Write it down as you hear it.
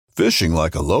Fishing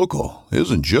like a local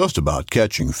isn't just about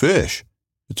catching fish.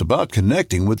 It's about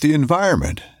connecting with the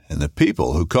environment and the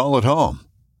people who call it home.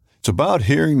 It's about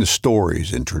hearing the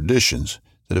stories and traditions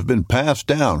that have been passed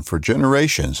down for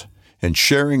generations and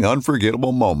sharing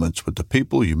unforgettable moments with the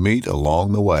people you meet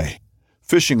along the way.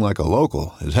 Fishing like a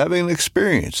local is having an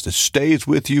experience that stays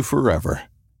with you forever.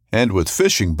 And with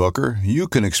Fishing Booker, you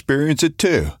can experience it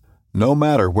too, no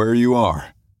matter where you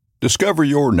are. Discover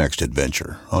your next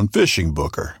adventure on Fishing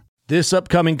Booker. This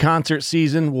upcoming concert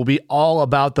season will be all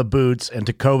about the boots, and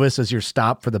Tecovas is your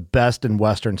stop for the best in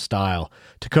Western style.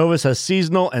 Tecovas has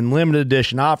seasonal and limited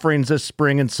edition offerings this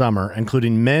spring and summer,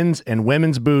 including men's and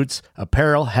women's boots,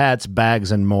 apparel, hats,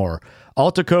 bags, and more.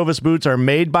 All Tecovas boots are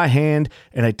made by hand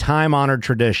in a time-honored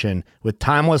tradition with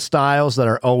timeless styles that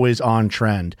are always on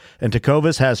trend. And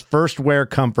Tecovas has first wear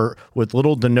comfort with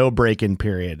little to no break-in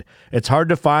period. It's hard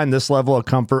to find this level of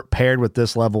comfort paired with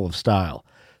this level of style.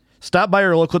 Stop by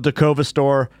your local Tecovas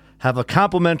store, have a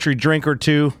complimentary drink or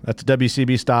two, that's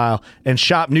WCB style, and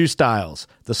shop new styles.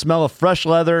 The smell of fresh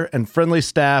leather and friendly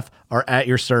staff are at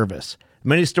your service.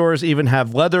 Many stores even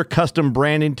have leather custom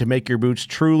branding to make your boots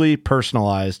truly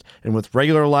personalized. And with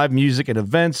regular live music and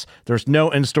events, there's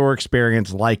no in-store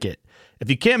experience like it.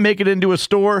 If you can't make it into a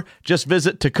store, just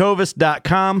visit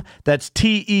tecovas.com. That's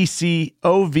TECOVAS.com.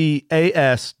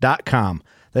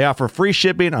 They offer free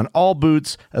shipping on all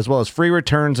boots, as well as free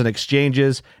returns and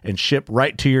exchanges, and ship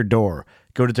right to your door.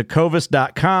 Go to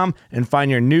tecovas.com and find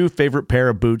your new favorite pair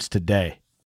of boots today.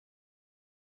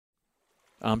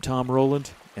 I'm Tom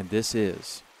Rowland, and this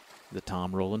is the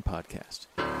Tom Rowland Podcast.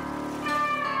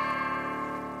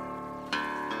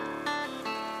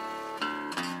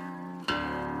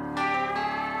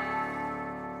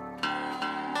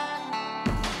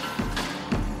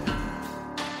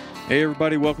 Hey,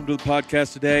 everybody. Welcome to the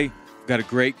podcast today. We've got a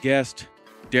great guest,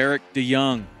 Derek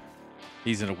DeYoung.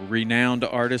 He's a renowned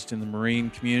artist in the marine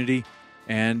community,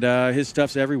 and his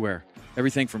stuff's everywhere.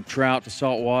 Everything from trout to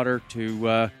saltwater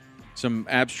to some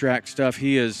abstract stuff.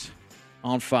 He is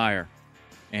on fire,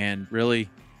 and really,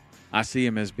 I see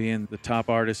him as being the top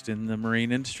artist in the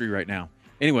marine industry right now.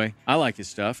 Anyway, I like his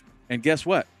stuff, and guess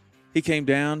what? He came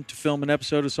down to film an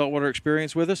episode of Saltwater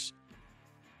Experience with us,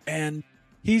 and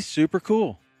he's super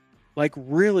cool. Like,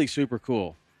 really super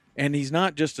cool. And he's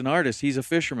not just an artist. He's a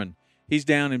fisherman. He's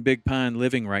down in Big Pine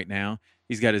living right now.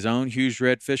 He's got his own huge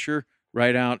red fisher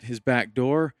right out his back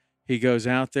door. He goes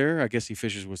out there. I guess he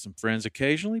fishes with some friends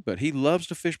occasionally, but he loves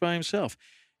to fish by himself.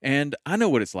 And I know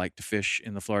what it's like to fish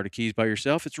in the Florida Keys by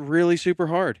yourself. It's really super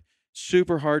hard.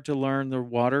 Super hard to learn the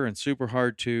water and super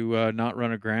hard to not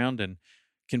run aground, and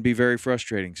can be very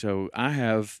frustrating. So I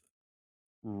have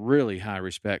really high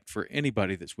respect for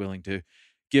anybody that's willing to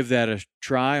give that a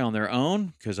try on their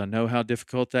own, because I know how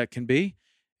difficult that can be.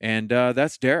 And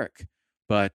that's Derek.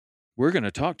 But we're going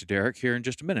to talk to Derek here in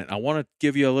just a minute. I want to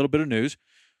give you a little bit of news.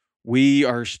 We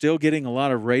are still getting a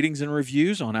lot of ratings and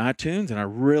reviews on iTunes, and I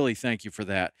really thank you for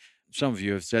that. Some of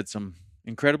you have said some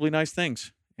incredibly nice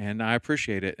things, and I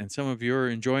appreciate it. And some of you are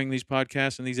enjoying these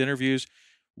podcasts and these interviews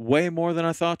way more than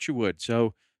I thought you would.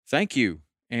 So thank you.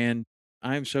 And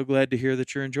I'm so glad to hear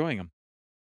that you're enjoying them.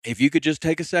 If you could just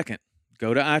take a second,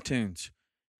 go to iTunes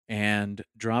and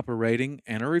drop a rating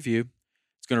and a review.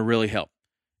 It's going to really help.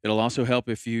 It'll also help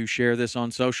if you share this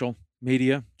on social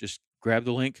media. Just grab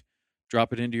the link,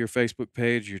 drop it into your Facebook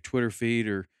page, your Twitter feed,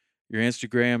 or your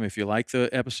Instagram. If you like the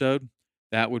episode,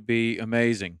 that would be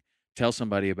amazing. Tell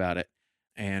somebody about it,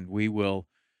 and we will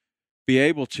be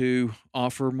able to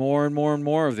offer more and more and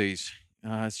more of these.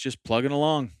 It's just plugging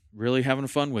along, really having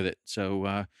fun with it. So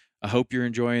I hope you're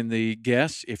enjoying the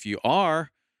guests. If you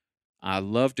are, I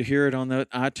love to hear it on the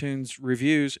iTunes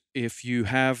reviews. If you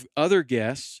have other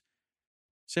guests,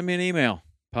 send me an email,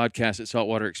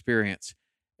 podcast@Saltwater Experience,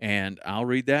 and I'll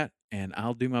read that, and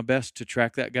I'll do my best to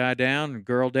track that guy down and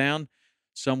girl down,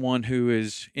 someone who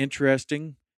is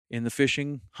interesting in the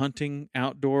fishing, hunting,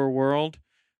 outdoor world,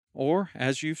 or,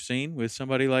 as you've seen, with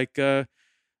somebody like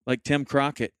Tim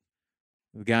Crockett,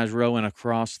 the guy's rowing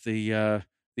across the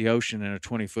ocean in a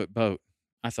 20-foot boat.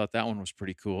 I thought that one was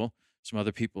pretty cool. Some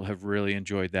other people have really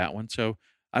enjoyed that one. So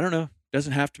I don't know.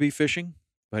 Doesn't have to be fishing,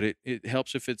 but it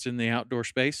helps if it's in the outdoor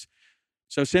space.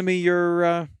 So send me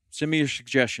your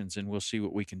suggestions, and we'll see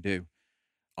what we can do.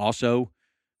 Also,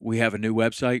 we have a new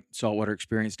website,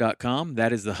 saltwaterexperience.com.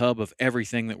 That is the hub of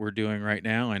everything that we're doing right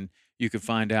now, and you can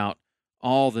find out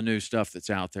all the new stuff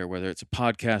that's out there, whether it's a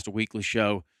podcast, a weekly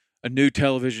show, a new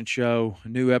television show, a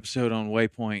new episode on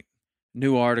Waypoint,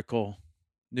 new article,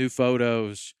 new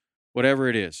photos, whatever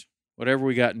it is. Whatever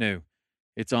we got new,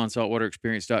 it's on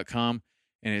saltwaterexperience.com.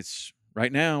 And it's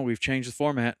right now, we've changed the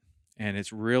format, and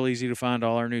it's real easy to find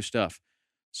all our new stuff.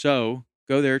 So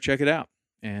go there, check it out,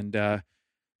 and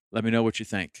let me know what you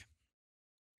think.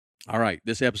 All right,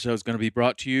 this episode is going to be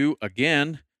brought to you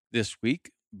again this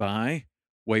week by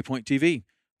Waypoint TV.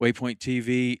 Waypoint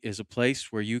TV is a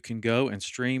place where you can go and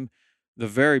stream the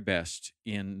very best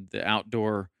in the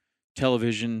outdoor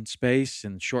television space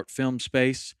and short film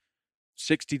space.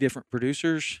 60 different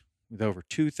producers with over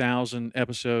 2,000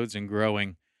 episodes and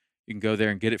growing. You can go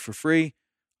there and get it for free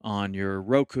on your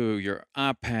Roku, your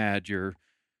iPad, your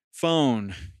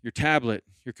phone, your tablet,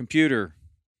 your computer,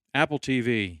 Apple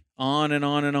TV, on and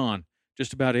on and on.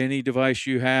 Just about any device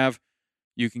you have,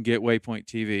 you can get Waypoint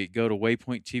TV. Go to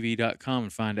waypointtv.com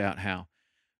and find out how.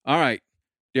 All right,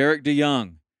 Derek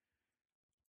DeYoung.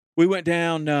 We went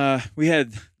down, we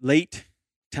had late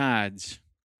tides.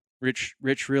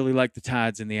 Rich really liked the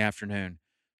tides in the afternoon.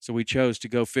 So we chose to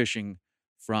go fishing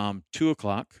from 2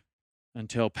 o'clock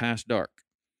until past dark.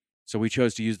 So we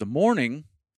chose to use the morning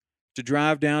to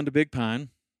drive down to Big Pine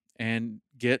and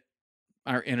get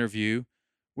our interview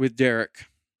with Derek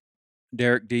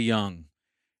DeYoung.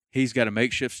 He's got a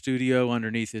makeshift studio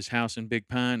underneath his house in Big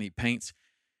Pine. He paints,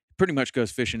 pretty much goes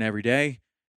fishing every day,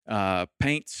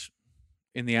 paints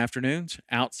in the afternoons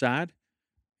outside.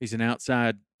 He's an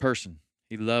outside person.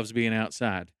 He loves being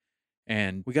outside.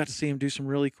 And we got to see him do some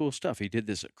really cool stuff. He did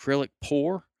this acrylic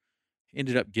pour,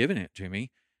 ended up giving it to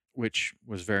me, which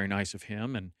was very nice of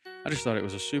him. And I just thought it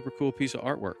was a super cool piece of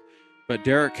artwork. But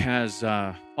Derek has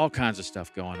all kinds of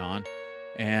stuff going on.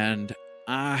 And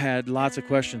I had lots of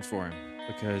questions for him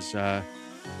because I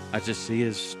just see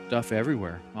his stuff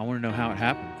everywhere. I want to know how it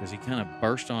happened because he kind of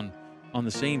burst on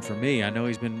the scene for me. I know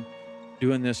he's been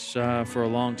doing this for a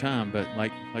long time, but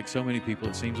like so many people,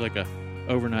 it seems like a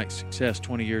overnight success,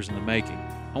 20 years in the making.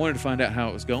 I wanted to find out how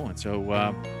it was going.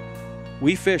 So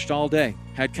we fished all day.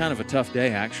 Had kind of a tough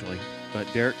day, actually,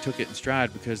 but Derek took it in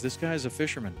stride because this guy's a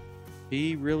fisherman.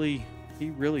 He really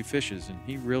fishes, and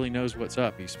he really knows what's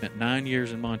up. He spent 9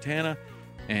 years in Montana,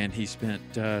 and he spent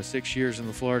 6 years in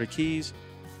the Florida Keys,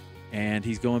 and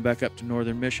he's going back up to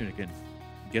northern Michigan.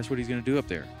 Guess what he's going to do up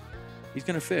there? He's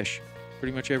going to fish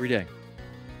pretty much every day.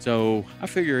 So I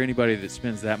figure anybody that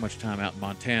spends that much time out in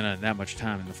Montana and that much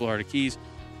time in the Florida Keys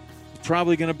is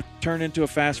probably going to turn into a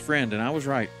fast friend. And I was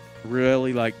right.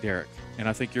 Really like Derek. And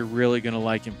I think you're really going to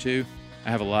like him too. I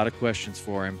have a lot of questions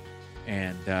for him.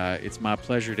 And it's my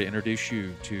pleasure to introduce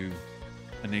you to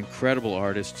an incredible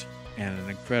artist and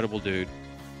an incredible dude,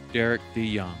 Derek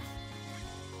DeYoung.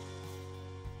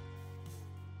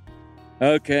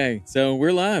 Okay, so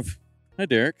we're live. Hi,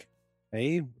 Derek.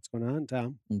 Hey, what's going on,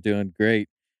 Tom? I'm doing great.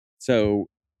 So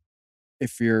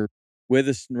if you're with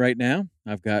us right now,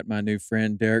 I've got my new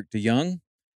friend, Derek DeYoung,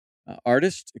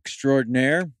 artist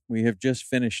extraordinaire. We have just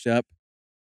finished up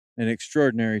an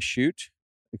extraordinary shoot,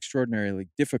 extraordinarily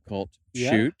difficult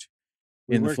shoot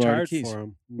in the Florida Keys. For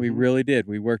him. Mm-hmm. We really did.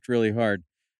 We worked really hard.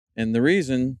 And the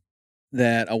reason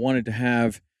that I wanted to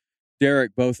have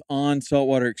Derek both on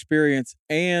Saltwater Experience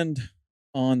and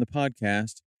on the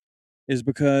podcast is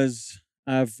because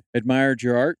I've admired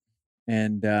your art.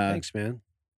 And thanks, man.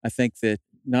 I think that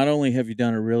not only have you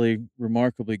done a really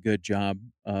remarkably good job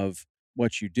of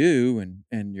what you do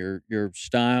and your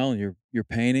style and your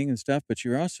painting and stuff, but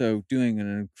you're also doing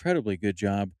an incredibly good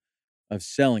job of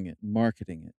selling it and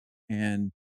marketing it.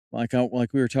 And like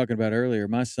we were talking about earlier,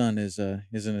 my son is an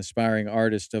aspiring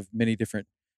artist of many different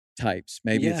types.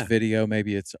 Maybe it's video,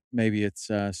 maybe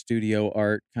it's studio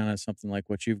art, kind of something like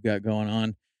what you've got going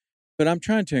on. But I'm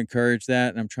trying to encourage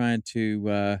that, and I'm trying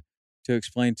to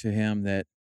explain to him that,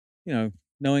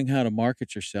 knowing how to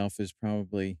market yourself is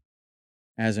probably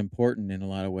as important in a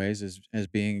lot of ways as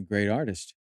being a great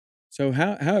artist. So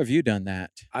how have you done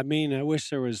that? I mean, I wish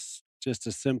there was just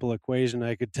a simple equation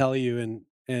I could tell you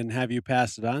and have you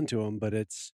pass it on to him, but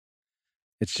it's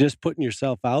just putting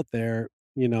yourself out there,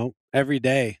 every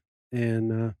day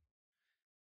and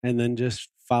then just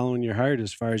following your heart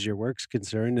as far as your work's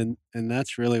concerned. And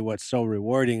that's really what's so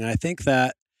rewarding. I think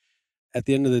that at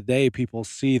the end of the day, people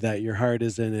see that your heart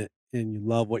is in it and you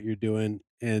love what you're doing,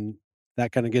 and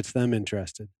that kind of gets them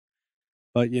interested.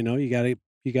 But you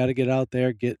gotta get out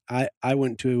there. I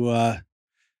went to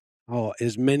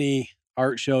as many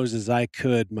art shows as I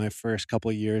could my first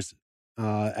couple of years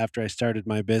after I started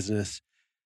my business.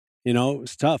 It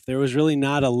was tough. There was really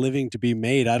not a living to be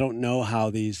made. I don't know how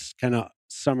these kind of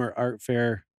summer art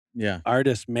fair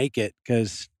artists make it,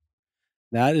 because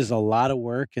that is a lot of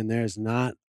work and there's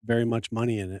not very much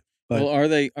money in it. But, well,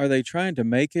 are they trying to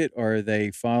make it, or are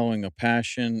they following a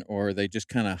passion, or are they just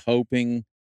kind of hoping?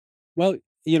 Well,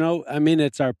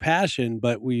 it's our passion,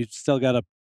 but we still got to,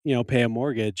 pay a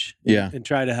mortgage and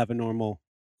try to have a normal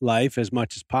life as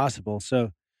much as possible.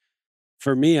 So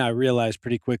for me, I realized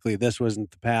pretty quickly this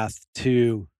wasn't the path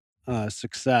to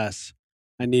success.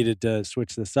 I needed to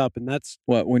switch this up. And that's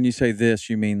What, when you say this,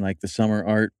 you mean like the summer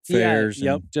art fairs?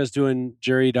 Yeah, yep. and- Just doing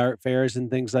juried art fairs and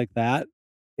things like that.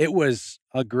 It was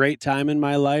a great time in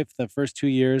my life. The first 2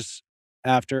 years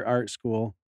after art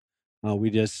school,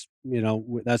 we just,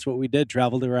 that's what we did.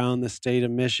 Traveled around the state of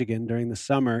Michigan during the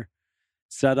summer,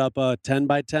 set up a 10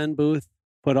 by 10 booth,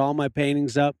 put all my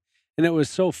paintings up. And it was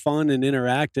so fun and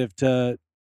interactive to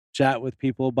chat with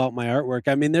people about my artwork.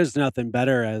 I mean, there's nothing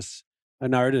better as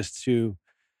an artist to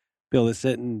be able to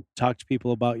sit and talk to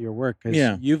people about your work, because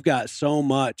Yeah. you've got so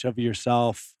much of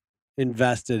yourself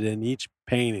invested in each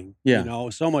painting. Yeah.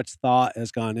 So much thought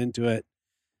has gone into it.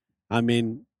 I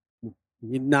mean,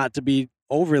 not to be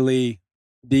overly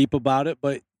deep about it,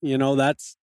 but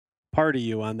that's part of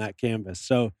you on that canvas.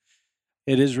 So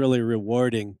it is really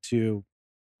rewarding to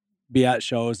be at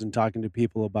shows and talking to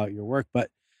people about your work. But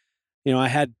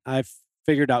I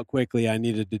figured out quickly I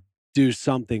needed to do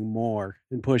something more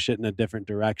and push it in a different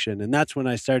direction. And that's when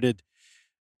I started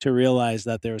to realize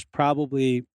that there was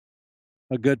probably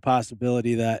a good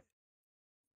possibility that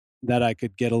I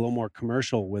could get a little more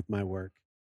commercial with my work.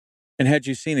 And had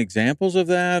you seen examples of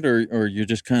that, or you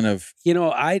just kind of...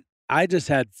 I just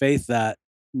had faith that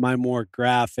my more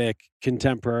graphic,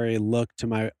 contemporary look to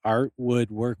my art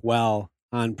would work well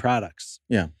on products.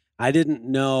 Yeah. I didn't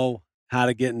know how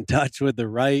to get in touch with the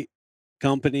right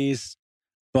companies,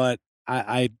 but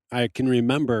I can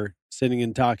remember sitting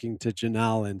and talking to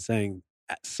Janelle and saying,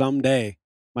 someday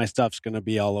my stuff's going to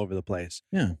be all over the place.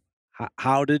 Yeah.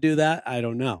 How to do that, I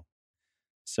don't know.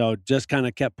 So just kind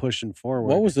of kept pushing forward.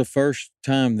 What was the first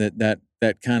time that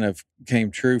kind of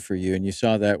came true for you and you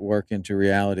saw that work into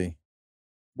reality?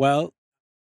 Well,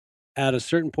 at a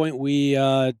certain point, we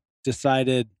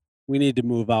decided we need to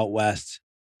move out west.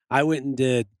 I went and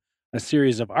did a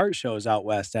series of art shows out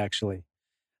west, actually.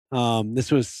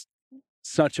 This was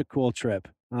such a cool trip.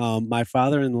 My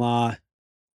father-in-law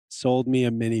sold me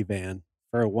a minivan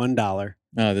for $1.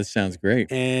 Oh, this sounds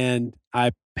great. And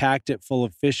I packed it full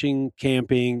of fishing,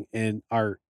 camping, and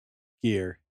art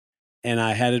gear. And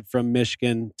I headed from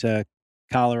Michigan to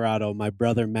Colorado. My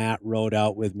brother Matt rode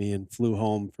out with me and flew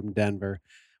home from Denver.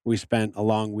 We spent a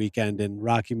long weekend in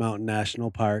Rocky Mountain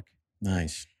National Park.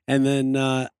 Nice. And then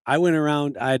I went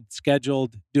around, I'd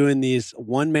scheduled doing these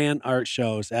one-man art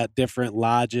shows at different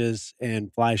lodges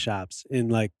and fly shops in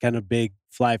like kind of big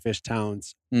fly fish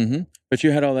towns. Mm-hmm. But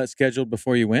you had all that scheduled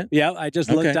before you went? Yeah, I just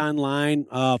looked online,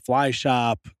 fly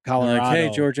shop, Colorado. Like, hey,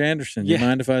 George Anderson, do you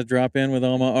mind if I drop in with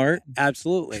all my art?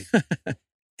 Absolutely.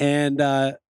 And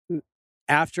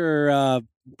after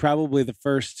probably the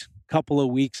first couple of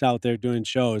weeks out there doing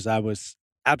shows, I was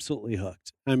absolutely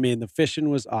hooked. I mean, the fishing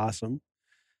was awesome.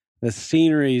 The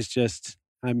scenery is just,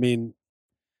 to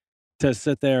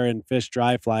sit there and fish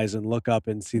dry flies and look up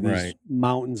and see these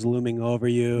mountains looming over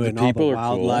you and all the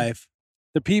wildlife. Cool.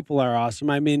 The people are awesome.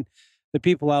 I mean, the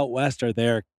people out west are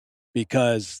there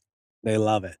because they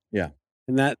love it. Yeah.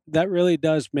 And that really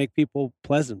does make people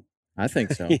pleasant. I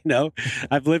think so.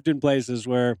 I've lived in places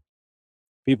where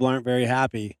people aren't very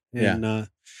happy. And,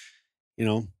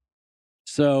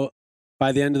 so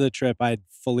by the end of the trip, I'd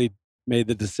fully made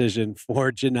the decision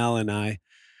for Janelle and I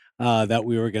that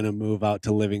we were going to move out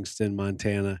to Livingston,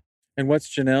 Montana. And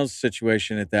what's Janelle's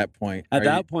situation at that point? At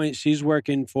that point, she's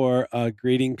working for a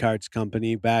greeting cards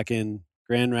company back in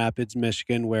Grand Rapids,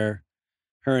 Michigan, where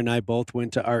her and I both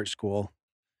went to art school.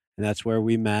 And that's where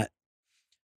we met.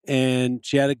 And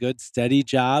she had a good, steady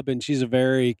job. And she's a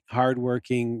very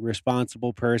hardworking,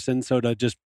 responsible person. So to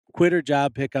just quit her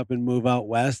job, pick up and move out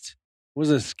west was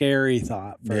a scary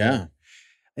thought for her.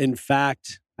 In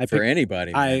fact,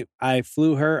 anybody, I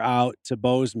flew her out to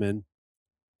Bozeman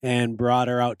and brought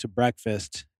her out to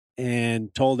breakfast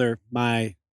and told her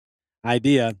my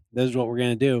idea. This is what we're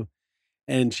going to do.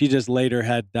 And she just laid her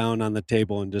head down on the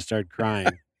table and just started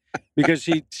crying because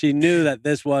she knew that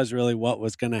this was really what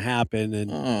was going to happen.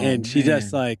 And she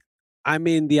just the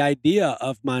idea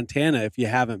of Montana, if you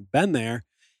haven't been there,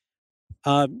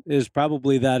 is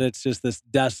probably that it's just this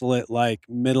desolate, like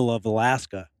middle of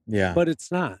Alaska. Yeah. But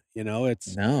it's not,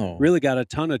 it's really got a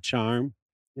ton of charm.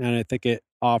 And I think it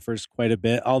offers quite a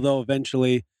bit, although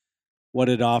eventually what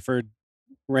it offered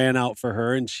ran out for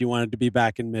her and she wanted to be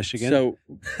back in Michigan. So,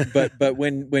 but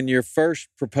when you're first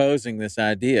proposing this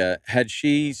idea, had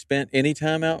she spent any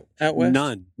time out west?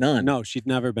 None. No, she'd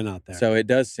never been out there. So it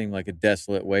does seem like a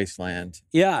desolate wasteland.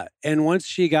 Yeah. And once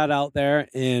she got out there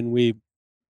and we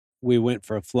went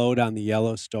for a float on the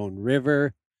Yellowstone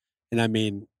River.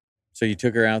 And so you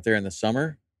took her out there in the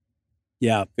summer?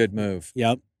 Yeah. Good move.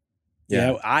 Yep.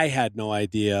 Yeah, I had no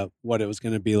idea what it was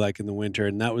going to be like in the winter,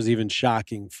 and that was even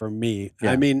shocking for me.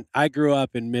 Yeah. I mean, I grew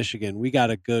up in Michigan. We got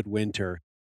a good winter.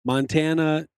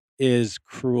 Montana is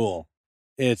cruel.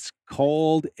 It's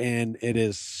cold and it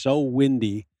is so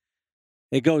windy.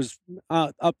 It goes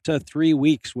up to 3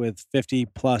 weeks with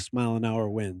 50+ mile-an-hour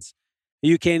winds.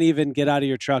 You can't even get out of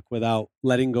your truck without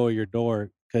letting go of your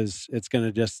door because it's going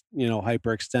to just,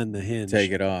 hyperextend the hinge.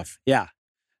 Take it off. Yeah.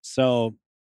 So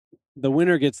the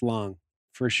winter gets long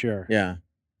for sure. Yeah.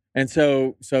 And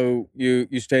so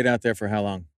you stayed out there for how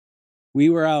long? We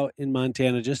were out in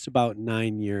Montana just about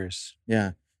 9 years.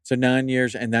 Yeah. So 9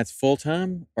 years, and that's full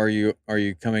time? Or are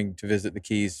you coming to visit the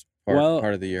Keys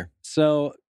part of the year?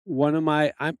 So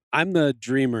I'm the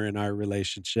dreamer in our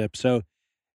relationship. So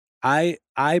I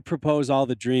propose all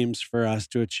the dreams for us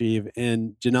to achieve,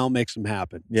 and Janelle makes them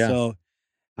happen. Yeah. So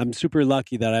I'm super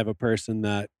lucky that I have a person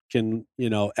that can,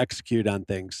 execute on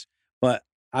things. But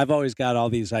I've always got all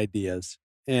these ideas.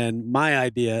 And my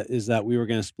idea is that we were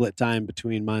going to split time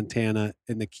between Montana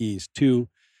and the Keys, two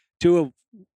of,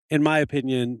 in my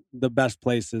opinion, the best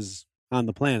places on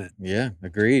the planet. Yeah,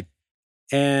 agreed.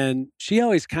 And she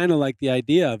always kind of liked the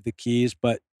idea of the Keys,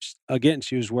 but again,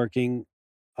 she was working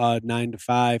a 9 to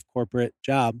 5 corporate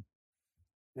job.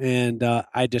 And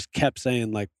I just kept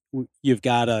saying, like, you've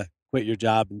got to quit your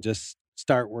job and just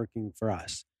start working for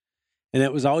us. And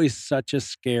it was always such a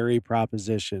scary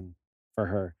proposition for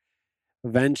her.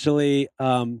 Eventually,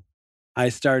 I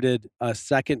started a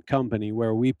second company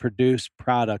where we produce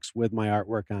products with my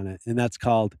artwork on it, and that's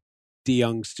called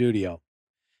DeYoung Studio.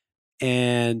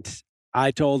 And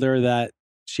I told her that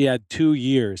she had 2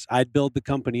 years. I'd build the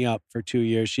company up for 2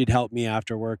 years. She'd help me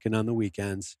after work and on the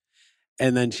weekends.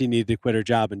 And then she needed to quit her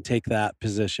job and take that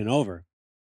position over.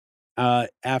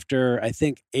 After, I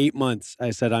think, 8 months,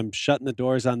 I said, I'm shutting the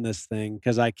doors on this thing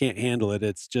because I can't handle it.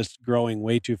 It's just growing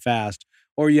way too fast.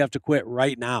 Or you have to quit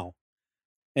right now.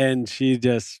 And she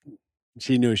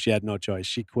knew she had no choice.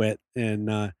 She quit.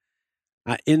 And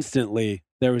instantly,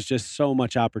 there was just so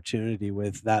much opportunity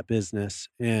with that business.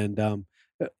 And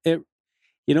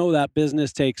that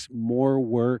business takes more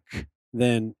work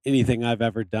than anything I've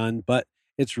ever done, but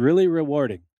it's really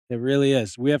rewarding. It really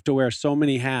is. We have to wear so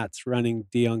many hats running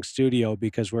DeYoung Studio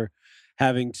because we're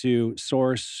having to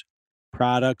source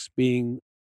products being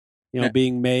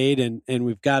made, and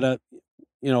we've got a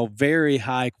very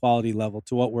high quality level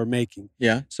to what we're making.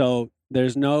 Yeah. So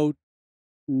there's no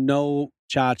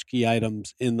tchotchke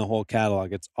items in the whole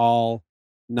catalog. It's all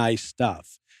nice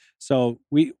stuff. So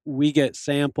we get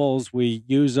samples, we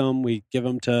use them, we give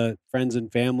them to friends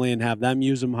and family and have them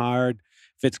use them hard.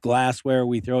 If it's glassware,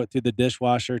 we throw it through the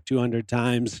dishwasher 200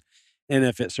 times. And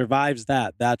if it survives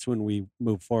that, that's when we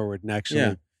move forward next.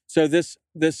 Yeah. So this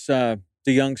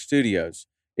DeYoung Studios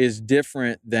is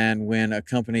different than when a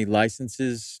company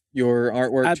licenses your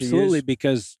artwork. Absolutely, to use?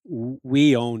 because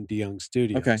we own DeYoung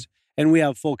Studios. Okay. And we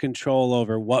have full control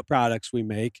over what products we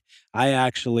make. I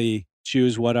actually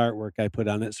choose what artwork I put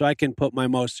on it, so I can put my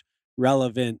most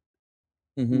relevant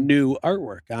new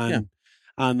artwork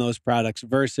on those products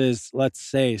versus, let's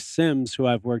say, Sims, who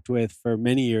I've worked with for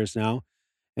many years now,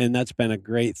 and that's been a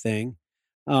great thing.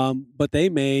 But they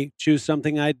may choose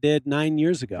something I did 9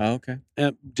 years ago. Oh, okay.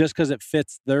 Just because it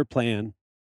fits their plan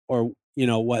or,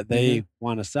 what they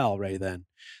want to sell right then.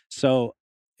 So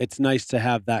it's nice to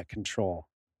have that control.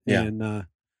 Yeah.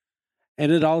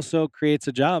 And it also creates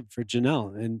a job for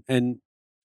Janelle.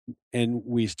 And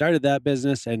we started that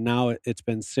business, and now it's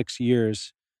been 6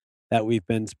 years that we've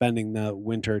been spending the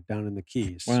winter down in the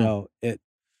Keys. Wow. So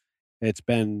it's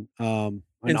been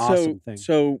awesome thing.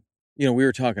 So, we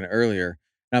were talking earlier,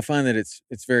 and I find that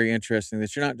it's very interesting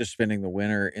that you're not just spending the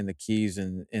winter in the Keys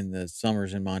and in the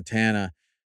summers in Montana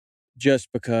just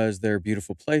because they're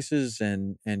beautiful places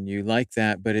and you like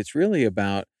that, but it's really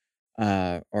about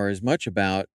or as much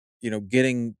about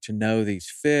getting to know these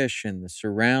fish and the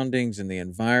surroundings and the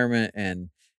environment and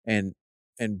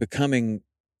becoming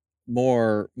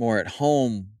more at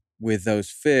home with those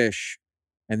fish,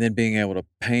 and then being able to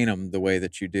paint them the way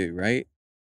that you do, right?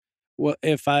 Well,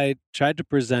 if I tried to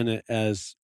present it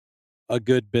as a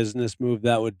good business move,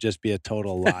 that would just be a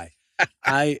total lie.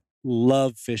 I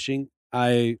love fishing.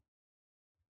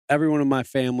 Everyone in my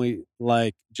family,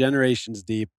 like generations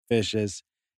deep, fishes.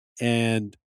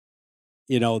 And,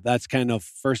 that's kind of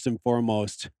first and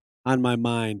foremost on my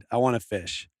mind. I want to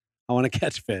fish. I want to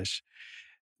catch fish.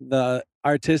 The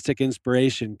artistic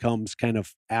inspiration comes kind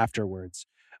of afterwards.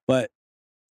 But,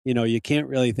 you can't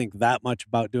really think that much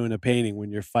about doing a painting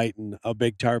when you're fighting a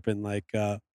big tarpon like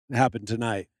happened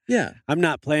tonight. Yeah. I'm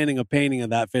not planning a painting of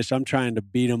that fish. I'm trying to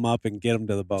beat him up and get him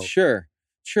to the boat. Sure.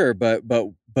 Sure, but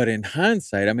in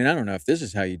hindsight, I mean, I don't know if this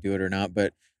is how you do it or not,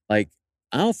 but like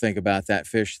I'll think about that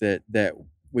fish that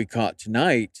we caught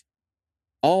tonight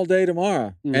all day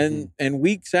tomorrow and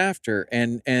weeks after,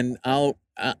 and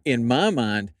in my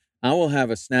mind I will have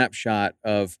a snapshot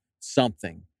of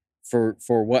something for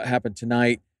what happened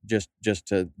tonight. Just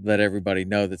to let everybody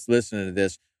know that's listening to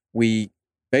this, we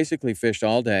basically fished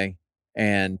all day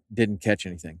and didn't catch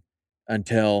anything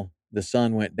until the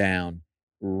sun went down.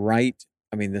 Right,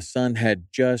 I mean, the sun had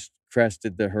just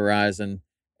crested the horizon,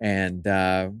 and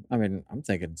I mean, I'm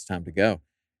thinking it's time to go.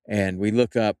 And we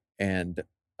look up, and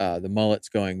the mullet's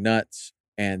going nuts,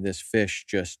 and this fish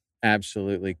just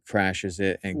absolutely crashes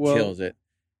it and kills it.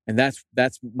 And that's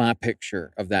my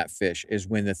picture of that fish, is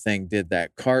when the thing did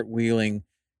that cartwheeling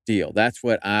deal. That's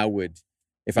what I would,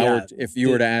 if you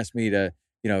were to ask me to,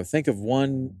 think of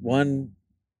one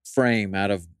frame out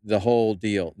of the whole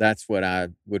deal, that's what I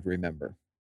would remember.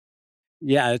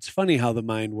 Yeah, it's funny how the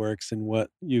mind works and what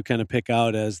you kind of pick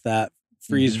out as that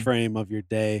freeze frame of your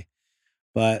day.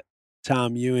 But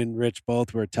Tom, you and Rich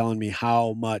both were telling me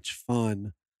how much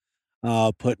fun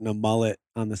putting a mullet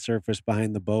on the surface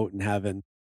behind the boat and having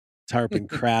tarpon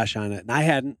crash on it. And I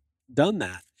hadn't done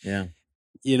that. Yeah.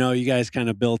 You guys kind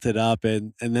of built it up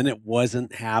and then it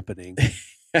wasn't happening.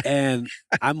 And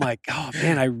I'm like, oh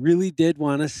man, I really did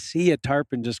want to see a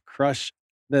tarpon just crush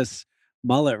this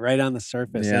mullet right on the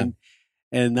surface. Yeah.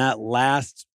 And that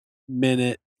last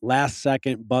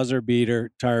second buzzer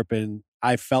beater tarpon,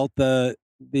 I felt I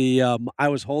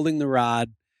was holding the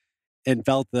rod and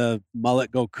felt the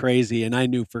mullet go crazy. And I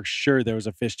knew for sure there was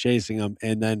a fish chasing him.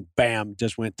 And then bam,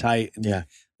 just went tight. And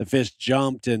the fish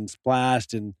jumped and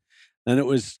splashed. And then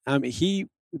he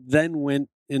then went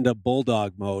into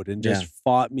bulldog mode and just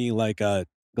fought me like a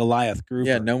Goliath grouper.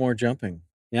 Yeah, no more jumping.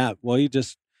 Yeah, well, he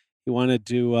wanted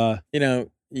to...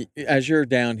 as you're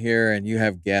down here and you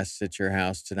have guests at your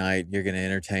house tonight, you're going to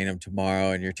entertain them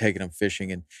tomorrow and you're taking them fishing.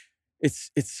 And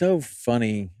it's so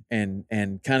funny and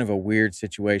kind of a weird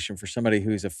situation for somebody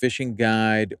who's a fishing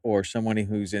guide or somebody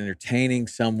who's entertaining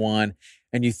someone.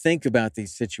 And you think about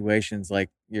these situations like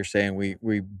you're saying,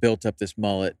 we built up this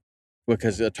mullet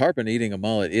because a tarpon eating a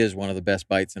mullet is one of the best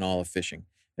bites in all of fishing.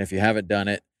 And if you haven't done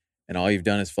it and all you've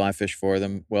done is fly fish for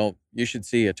them, well, you should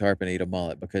see a tarpon eat a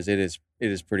mullet because it is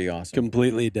pretty awesome.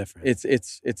 Completely different.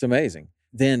 It's amazing.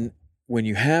 Then when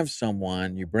you have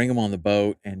someone, you bring them on the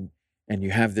boat and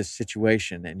you have this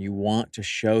situation and you want to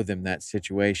show them that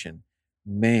situation,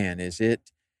 man, is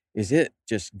it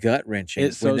just gut wrenching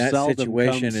when so that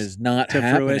situation is not to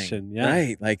happening. Fruition, yeah.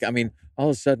 Right. Like, I mean, all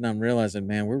of a sudden I'm realizing,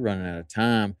 man, we're running out of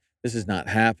time. This is not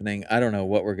happening. I don't know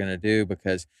what we're going to do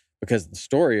because the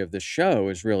story of the show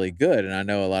is really good. And I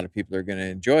know a lot of people are going to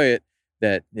enjoy it,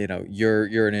 that,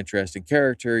 you're an interesting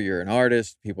character. You're an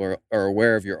artist. People are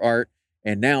aware of your art.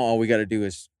 And now all we got to do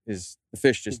is the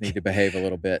fish just need to behave a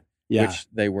little bit, which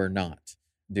they were not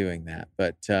doing that.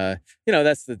 But,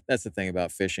 that's the thing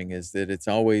about fishing is that it's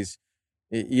always,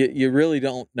 you really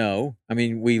don't know. I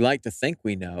mean, we like to think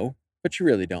we know, but you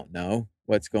really don't know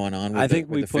what's going on with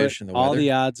the fish and the weather. All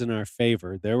the odds in our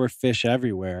favor. There were fish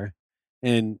everywhere.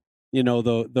 And,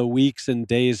 the weeks and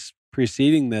days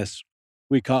preceding this,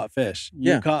 we caught fish.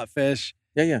 You caught fish.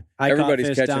 Yeah. Everybody's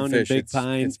caught fish down catching fish. In Big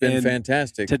Pine. It's been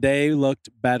fantastic. Today looked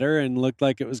better and looked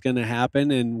like it was going to happen.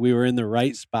 And we were in the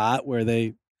right spot where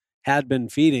they had been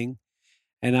feeding.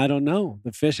 And I don't know.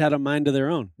 The fish had a mind of their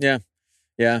own.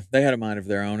 Yeah, they had a mind of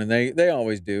their own, and they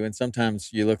always do. And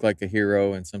sometimes you look like a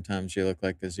hero, and sometimes you look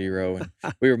like a zero. And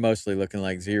we were mostly looking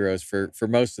like zeros for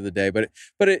most of the day, but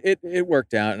it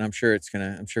worked out, and I'm sure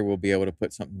we'll be able to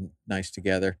put something nice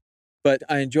together. But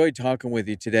I enjoyed talking with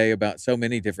you today about so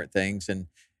many different things, and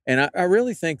I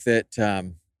really think that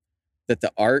that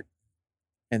the art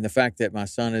and the fact that my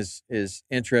son is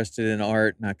interested in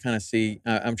art, and I kind of see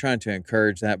I'm trying to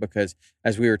encourage that because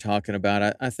as we were talking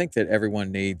about, I think that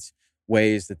everyone needs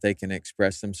ways that they can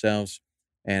express themselves,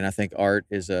 and I think art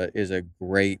is a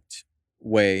great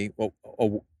way,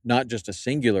 not just a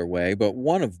singular way, but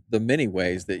one of the many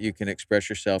ways that you can express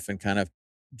yourself and kind of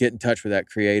get in touch with that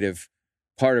creative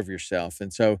part of yourself.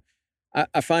 And so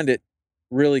I find it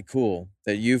really cool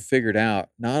that you've figured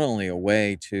out not only a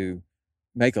way to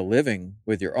make a living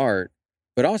with your art,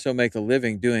 but also make a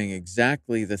living doing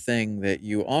exactly the thing that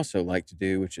you also like to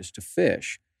do, which is to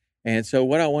fish. And so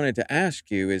what I wanted to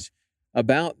ask you is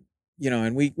about,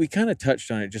 and we kind of touched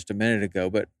on it just a minute ago,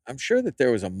 but I'm sure that there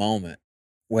was a moment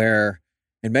where,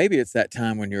 and maybe it's that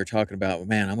time when you were talking about,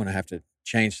 man, I'm going to have to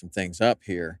change some things up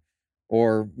here,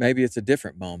 or maybe it's a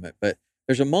different moment, but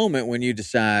there's a moment when you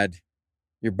decide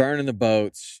you're burning the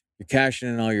boats, you're cashing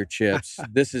in all your chips.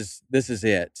 This is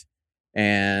it.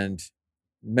 And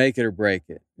make it or break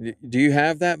it. Do you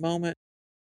have that moment?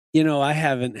 I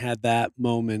haven't had that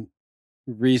moment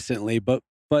recently, but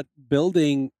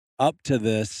building up to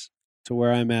this, to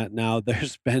where I'm at now,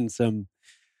 there's been some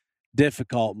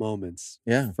difficult moments.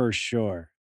 Yeah. For sure.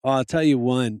 I'll tell you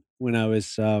one. When I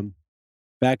was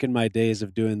back in my days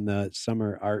of doing the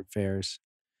summer art fairs,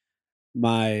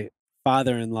 my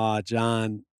father-in-law,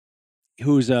 John,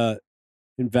 who's a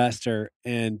investor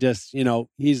and just,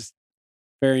 he's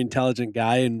a very intelligent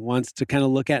guy and wants to kind of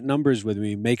look at numbers with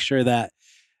me, make sure that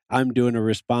I'm doing a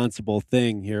responsible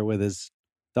thing here with his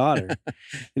daughter.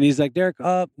 And he's like, Derek,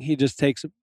 he just takes a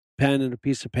pen and a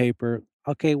piece of paper.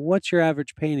 Okay, what's your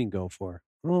average painting go for?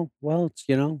 Oh, well, it's,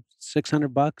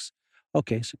 $600.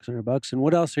 Okay, $600. And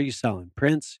what else are you selling?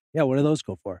 Prints? Yeah, what do those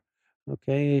go for?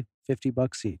 Okay,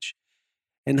 $50 each.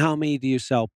 And how many do you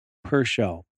sell per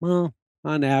show? Well,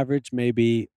 on average,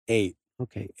 maybe 8.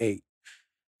 Okay, 8.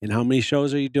 And how many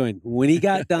shows are you doing? When he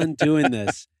got done doing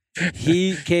this,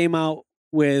 he came out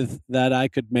with that I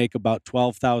could make about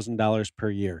 $12,000 per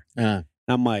year.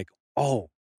 I'm like, oh,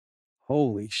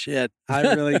 holy shit. I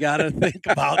really got to think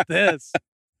about this.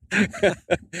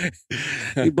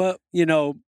 But,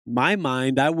 my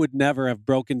mind, I would never have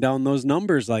broken down those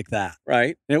numbers like that.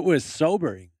 Right. It was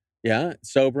sobering. Yeah.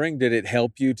 Sobering. Did it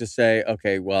help you to say,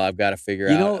 okay, well, I've got to figure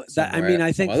out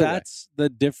I think that's the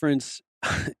difference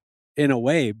in a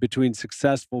way between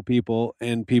successful people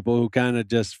and people who kind of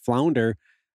just flounder.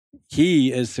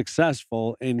 He is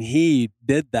successful and he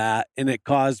did that, and it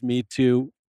caused me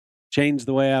to change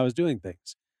the way I was doing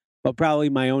things. But probably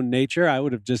my own nature, I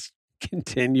would have just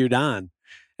continued on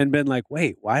and been like,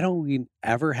 wait, why don't we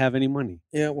ever have any money?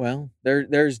 Yeah, well, there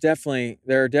are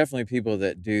definitely people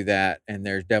that do that, and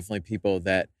there's definitely people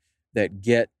that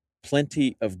get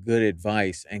plenty of good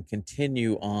advice and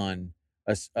continue on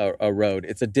a road.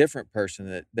 It's a different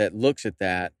person that looks at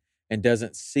that and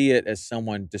doesn't see it as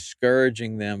someone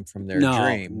discouraging them from their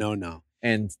dream. No.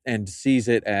 And sees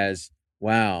it as,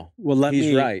 wow, well,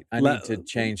 he's right. I need to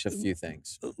change a few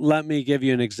things. Let me give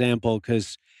you an example,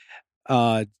 because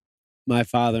my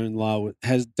father-in-law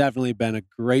has definitely been a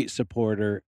great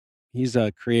supporter. He's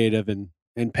a creative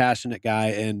and passionate guy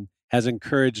and has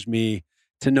encouraged me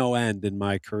to no end in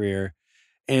my career.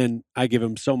 And I give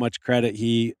him so much credit.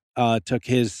 He took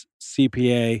his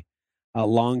CPA, a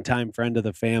longtime friend of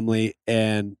the family,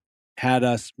 and had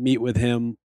us meet with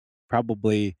him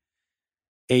probably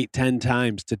 8-10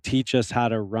 times to teach us how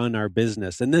to run our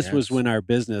business. And this was when our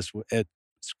business, it's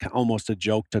almost a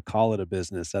joke to call it a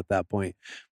business at that point.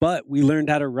 But we learned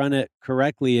how to run it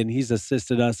correctly, and he's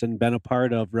assisted us and been a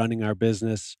part of running our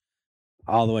business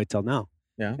all the way till now.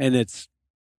 Yeah. And it's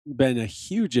been a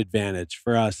huge advantage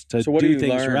for us to So what do you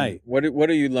things learn? right. What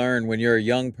do you learn when you're a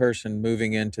young person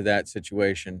moving into that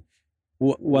situation?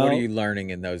 Well, what are you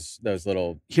learning in those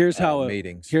little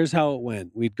meetings? Here's how it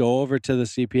went. We'd go over to the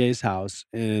CPA's house,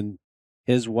 and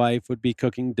his wife would be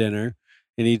cooking dinner,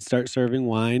 and he'd start serving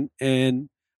wine, and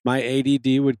my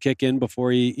ADD would kick in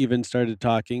before he even started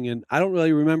talking. And I don't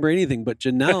really remember anything, but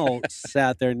Janelle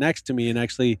sat there next to me and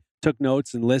actually took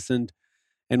notes and listened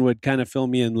and would kind of fill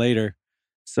me in later.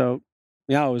 So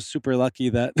yeah, I was super lucky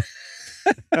that.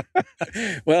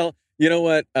 Well, you know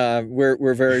what?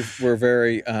 We're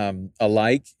very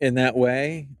alike in that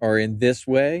way, or in this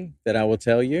way, that I will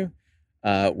tell you.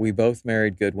 We both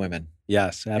married good women.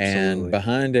 Yes, absolutely. And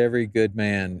behind every good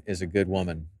man is a good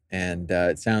woman. And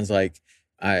it sounds like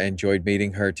I enjoyed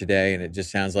meeting her today, and it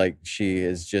just sounds like she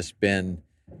has just been.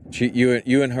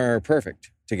 You and her are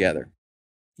perfect together.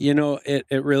 It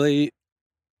really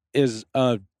is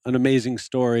an amazing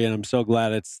story, and I'm so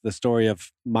glad it's the story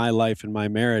of my life and my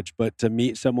marriage. But to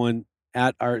meet someone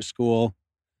at art school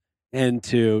and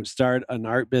to start an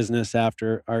art business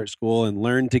after art school and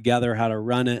learn together how to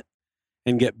run it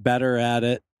and get better at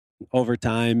it over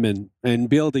time and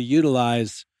be able to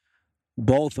utilize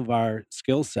both of our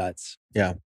skill sets.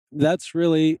 Yeah. That's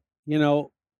really,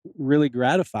 really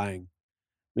gratifying.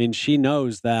 I mean, she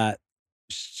knows that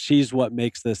she's what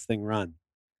makes this thing run.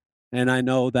 And I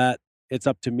know that it's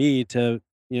up to me to,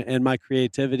 and my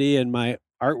creativity and my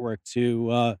artwork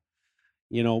to,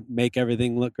 make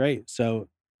everything look great. So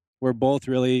we're both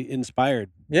really inspired.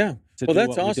 Yeah. Well,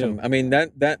 that's awesome. I mean,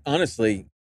 that honestly,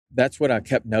 that's what I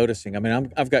kept noticing. I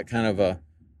mean, I've got kind of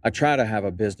I try to have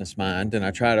a business mind, and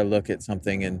I try to look at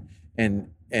something and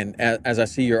as I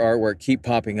see your artwork keep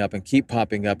popping up,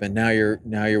 and now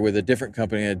you're with a different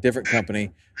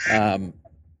company,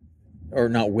 or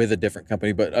not with a different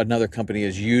company, but another company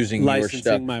is using your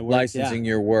stuff, licensing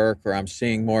your work, or I'm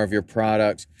seeing more of your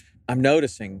products. I'm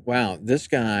noticing, wow, this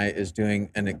guy is doing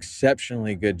an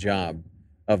exceptionally good job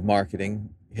of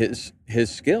marketing his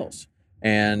skills.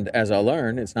 And as I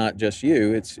learn, it's not just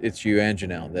you; it's you and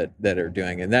Janelle that are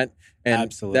doing it. And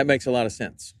Absolutely. that makes a lot of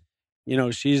sense. You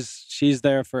know, she's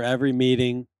there for every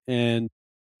meeting, and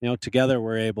together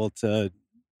we're able to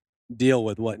deal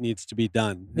with what needs to be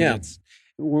done. And Yeah.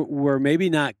 we're maybe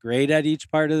not great at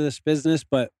each part of this business,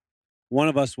 but one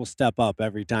of us will step up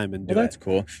every time and do Well, that's it.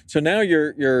 cool. So now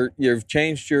you've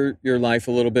changed your life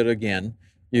a little bit again.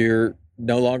 You're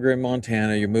no longer in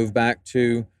Montana. You moved back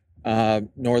to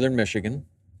northern Michigan,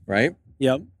 right?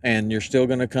 Yep. And you're still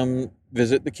going to come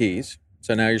visit the Keys.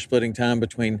 So now you're splitting time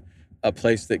between a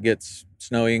place that gets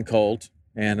snowy and cold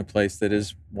and a place that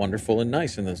is wonderful and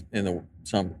nice in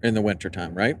the winter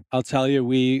time, right? I'll tell you,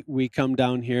 we come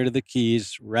down here to the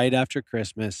Keys right after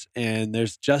Christmas, and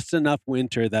there's just enough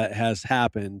winter that has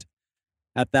happened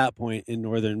at that point in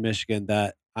northern Michigan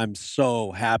that I'm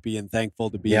so happy and thankful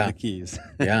to be in Yeah. the Keys.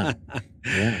 Yeah.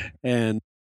 Yeah. And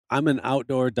I'm an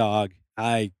outdoor dog.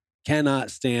 I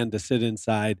cannot stand to sit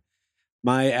inside.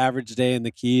 My average day in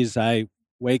the Keys, I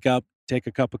wake up, take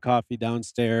a cup of coffee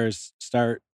downstairs,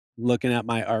 start looking at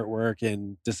my artwork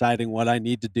and deciding what I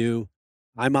need to do.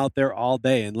 I'm out there all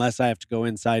day unless I have to go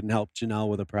inside and help Janelle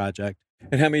with a project.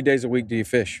 And how many days a week do you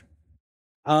fish?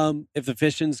 If the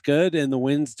fishing's good and the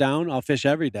wind's down, I'll fish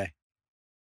every day.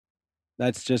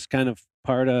 That's just kind of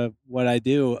part of what I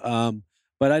do.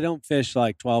 But I don't fish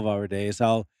like 12-hour days.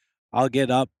 I'll get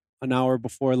up an hour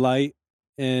before light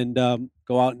and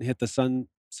go out and hit the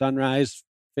sunrise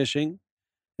fishing,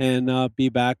 and be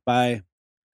back by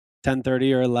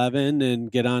 10:30 or 11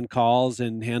 and get on calls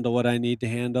and handle what I need to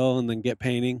handle and then get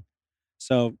painting.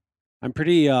 So I'm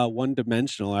pretty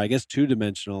one-dimensional, I guess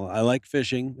two-dimensional. I like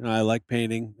fishing and I like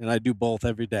painting, and I do both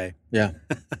every day. Yeah.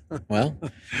 Well,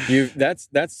 that's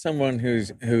someone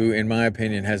who, in my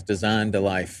opinion, has designed a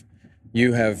life.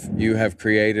 You have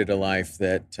created a life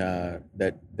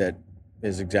that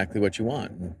is exactly what you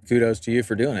want. And kudos to you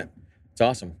for doing it. It's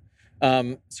awesome.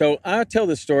 So I tell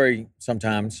this story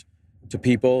sometimes to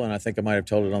people, and I think I might have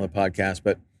told it on the podcast,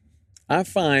 but I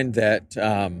find that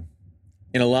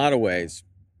in a lot of ways,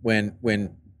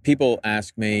 when people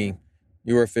ask me,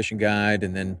 you were a fishing guide,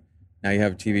 and then now you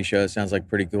have a TV show that sounds like a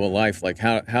pretty cool life, like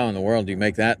how in the world do you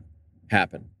make that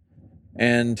happen?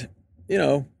 And,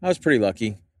 I was pretty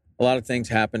lucky. A lot of things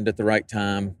happened at the right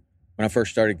time. When I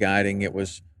first started guiding, it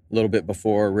was a little bit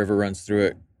before River Runs Through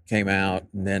It came out.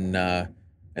 And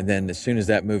then as soon as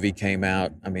that movie came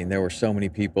out, I mean, there were so many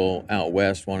people out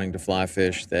west wanting to fly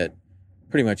fish that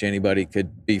pretty much anybody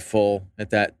could be full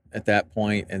at that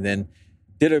point. And then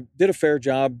did a fair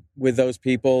job with those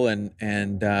people. And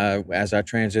as I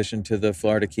transitioned to the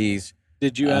Florida Keys.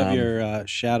 Did you have your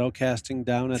shadow casting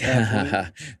down at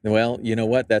that point? Well, you know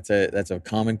what? That's a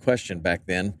common question back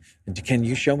then. Can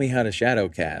you show me how to shadow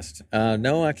cast?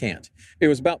 No, I can't. It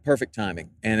was about perfect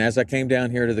timing. And as I came down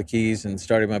here to the Keys and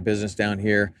started my business down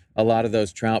here, a lot of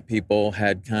those trout people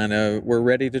were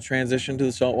ready to transition to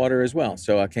the saltwater as well.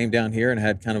 So I came down here and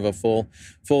had kind of a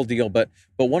full deal. But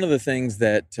one of the things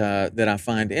that I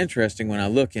find interesting when I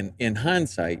look in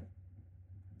hindsight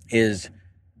is,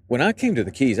 when I came to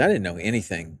the Keys, I didn't know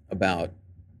anything about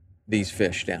these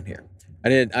fish down here. I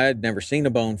had never seen a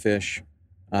bonefish.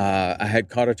 I had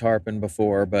caught a tarpon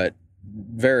before, but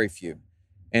very few.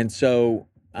 And so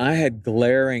I had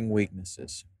glaring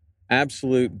weaknesses,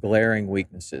 absolute glaring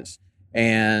weaknesses.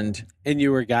 And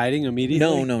you were guiding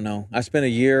immediately? No. I spent a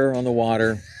year on the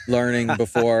water learning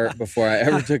before I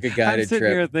ever took a guided I'm sitting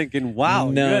trip. here thinking, wow,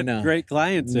 you had great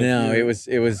clients. No, it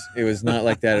was not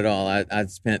like that at all. I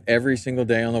spent every single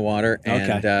day on the water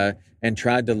and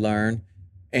tried to learn,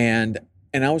 and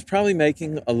I was probably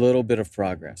making a little bit of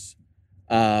progress,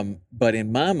 but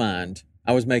in my mind,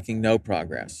 I was making no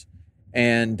progress,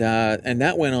 and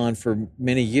that went on for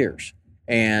many years.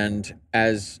 And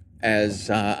as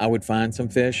I would find some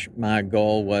fish, my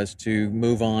goal was to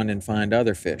move on and find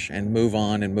other fish, and move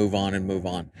on and move on and move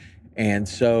on. And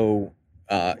so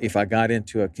if I got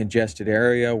into a congested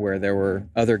area where there were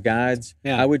other guides,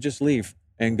 I would just leave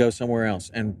and go somewhere else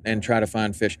and try to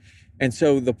find fish. And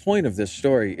so the point of this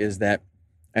story is that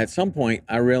at some point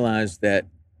I realized that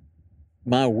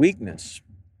my weakness,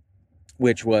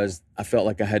 which was I felt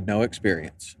like I had no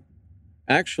experience,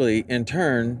 actually in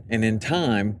turn and in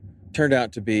time turned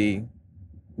out to be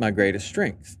my greatest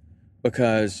strength,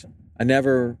 because I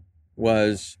never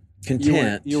was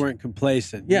content. You weren't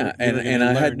complacent. Yeah, and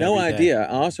I had no idea.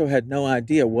 I also had no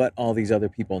idea what all these other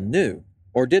people knew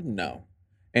or didn't know.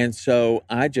 And so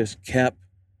I just kept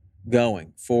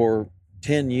going for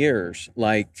 10 years,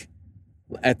 like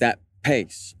at that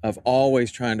pace of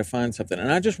always trying to find something.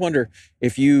 And I just wonder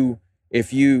if you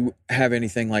have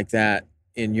anything like that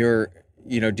in your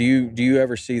do you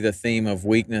ever see the theme of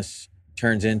weakness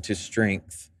turns into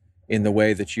strength in the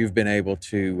way that you've been able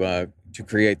to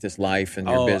create this life and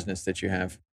your business that you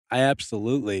have? I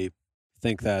absolutely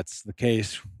think that's the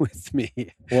case with me.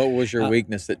 What was your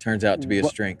weakness that turns out to be a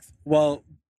strength? Well,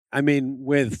 I mean,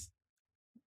 with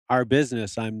our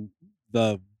business, I'm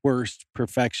the worst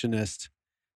perfectionist,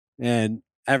 and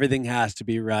everything has to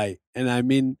be right. And I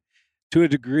mean, to a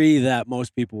degree that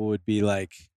most people would be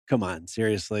like, come on,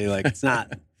 seriously, like it's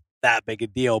not that big a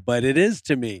deal, but it is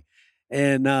to me.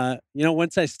 And,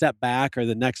 once I step back or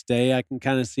the next day, I can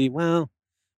kind of see, well,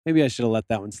 maybe I should have let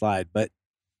that one slide. But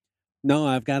no,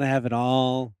 I've got to have it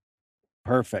all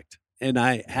perfect. And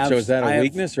I have. So is that a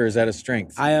weakness or is that a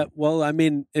strength? Well, I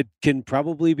mean, it can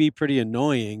probably be pretty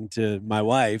annoying to my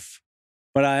wife,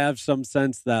 but I have some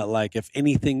sense that like if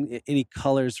anything, any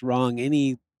color's wrong,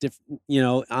 any different,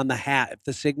 on the hat, if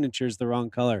the signature's the wrong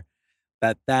color,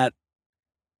 that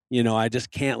I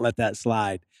just can't let that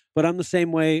slide. But I'm the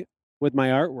same way with my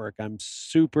artwork. I'm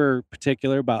super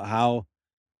particular about how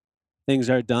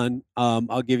things are done.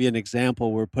 I'll give you an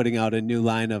example. We're putting out a new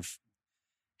line of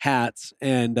hats,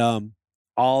 and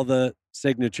all the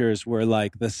signatures were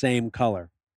like the same color.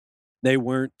 They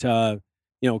weren't,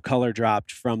 color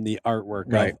dropped from the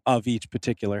artwork of each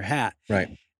particular hat.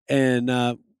 Right.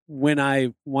 And when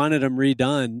I wanted them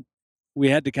redone, we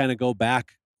had to kind of go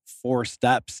back 4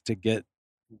 steps to get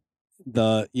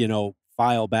the,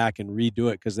 file back and redo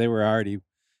it because they were already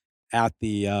at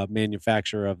the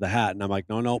manufacturer of the hat. And I'm like,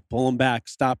 no, pull them back.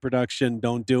 Stop production.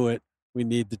 Don't do it. We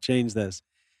need to change this.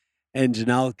 And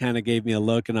Janelle kind of gave me a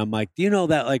look, and I'm like, do you know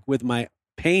that like with my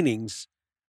paintings,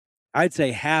 I'd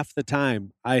say half the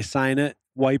time I sign it,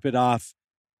 wipe it off,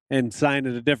 and sign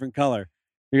it a different color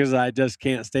because I just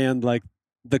can't stand like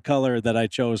the color that I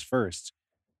chose first.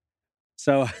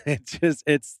 So it's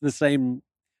the same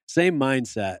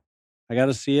mindset. I got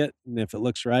to see it, and if it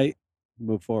looks right,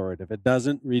 move forward. If it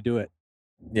doesn't, redo it.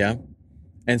 Yeah.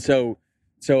 And so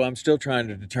I'm still trying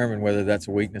to determine whether that's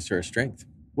a weakness or a strength.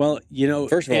 Well,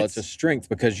 first of all, it's a strength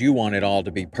because you want it all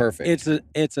to be perfect.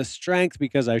 It's a strength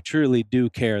because I truly do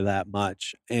care that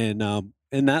much, and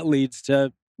that leads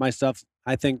to my stuff,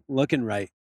 I think, looking right.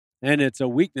 And it's a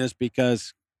weakness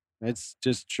because it's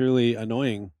just truly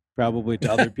annoying, probably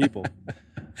to other people,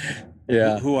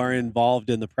 who are involved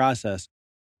in the process.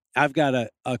 I've got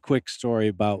a quick story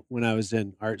about when I was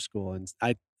in art school, and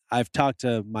I've talked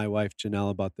to my wife Janelle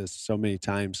about this so many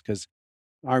times because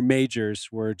our majors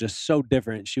were just so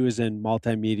different. She was in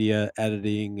multimedia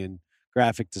editing and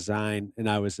graphic design, and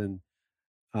I was in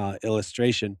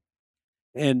illustration.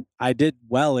 And I did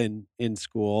well in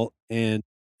school and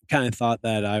kind of thought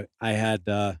that I had,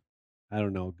 a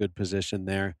good position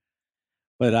there.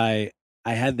 But I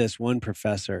had this one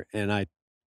professor, and I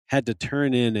had to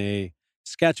turn in a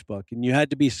sketchbook, and you had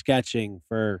to be sketching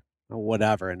for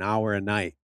whatever, an hour a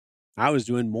night. I was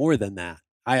doing more than that.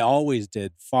 I always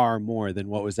did far more than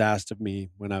what was asked of me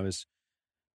when I was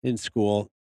in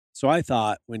school. So I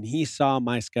thought when he saw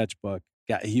my sketchbook,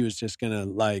 he was just going to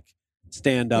like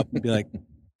stand up and be like,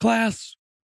 class,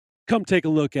 come take a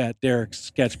look at Derek's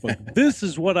sketchbook. This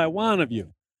is what I want of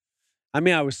you. I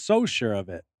mean, I was so sure of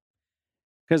it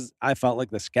because I felt like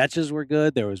the sketches were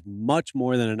good. There was much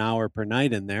more than an hour per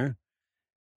night in there.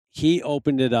 He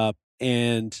opened it up,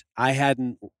 and I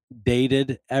hadn't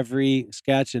dated every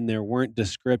sketch, and there weren't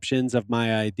descriptions of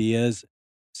my ideas.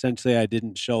 Essentially, I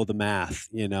didn't show the math,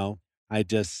 I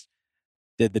just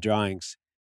did the drawings.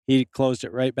 He closed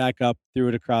it right back up, threw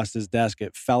it across his desk.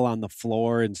 It fell on the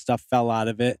floor and stuff fell out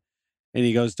of it. And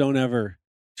he goes, don't ever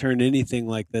turn anything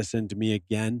like this into me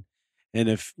again. And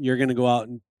if you're going to go out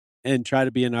and try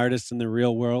to be an artist in the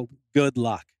real world, good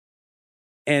luck.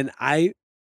 And I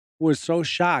was so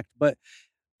shocked. But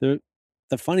the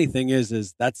funny thing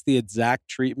is that's the exact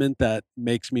treatment that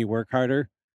makes me work harder.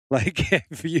 Like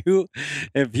if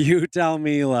you tell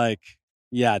me like,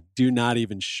 yeah, do not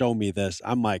even show me this,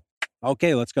 I'm like,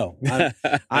 okay, let's go.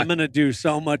 I'm going to do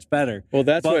so much better. Well,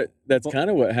 that's kind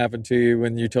of what happened to you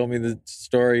when you told me the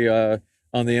story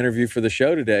on the interview for the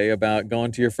show today about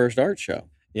going to your first art show.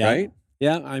 Yeah. Right?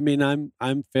 Yeah. I mean,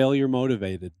 I'm failure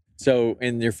motivated. So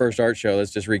in your first art show,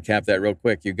 let's just recap that real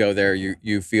quick. You go there,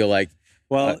 you feel like,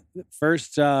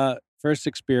 first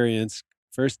experience,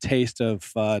 first taste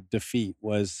of defeat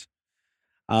was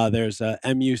there's a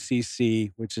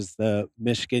MUCC, which is the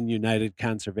Michigan United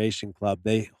Conservation Club.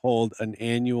 They hold an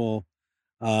annual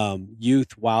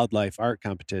youth wildlife art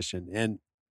competition, and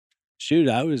shoot,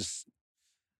 I was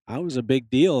a big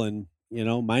deal in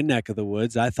my neck of the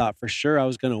woods. I thought for sure I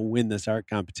was going to win this art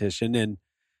competition,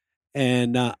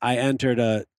 and I entered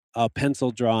a a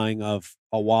pencil drawing of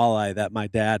a walleye that my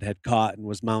dad had caught and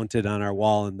was mounted on our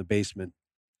wall in the basement.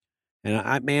 And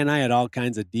I had all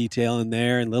kinds of detail in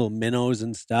there and little minnows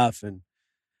and stuff.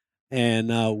 And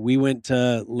we went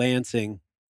to Lansing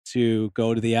to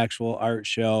go to the actual art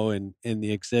show and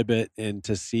the exhibit and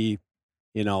to see,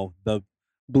 the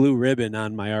blue ribbon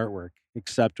on my artwork.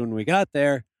 Except when we got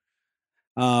there,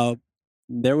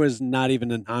 there was not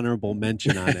even an honorable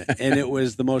mention on it. And it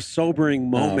was the most sobering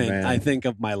moment, I think,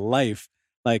 of my life.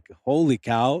 Like, holy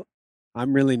cow,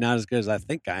 I'm really not as good as I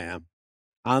think I am.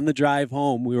 On the drive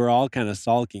home, we were all kind of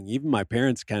sulking. Even my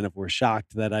parents kind of were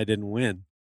shocked that I didn't win.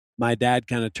 My dad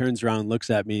kind of turns around and looks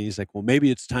at me. He's like, well,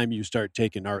 maybe it's time you start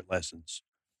taking art lessons.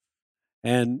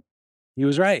 And he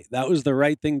was right. That was the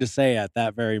right thing to say at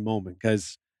that very moment,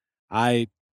 because I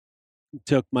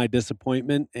took my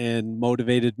disappointment and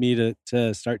motivated me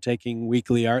to start taking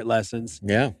weekly art lessons.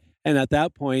 Yeah. And at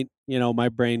that point, my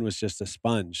brain was just a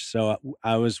sponge. So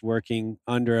I was working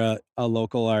under a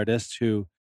local artist who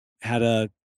had a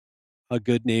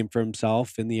good name for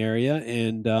himself in the area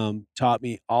and taught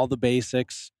me all the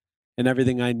basics and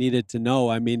everything I needed to know.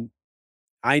 I mean,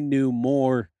 I knew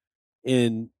more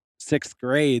in 6th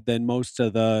grade than most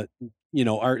of the,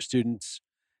 art students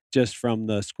just from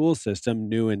the school system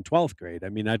knew in 12th grade. I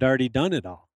mean, I'd already done it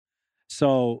all.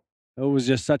 So it was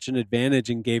just such an advantage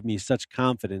and gave me such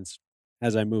confidence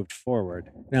as I moved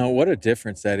forward. Now, what a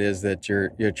difference that is that your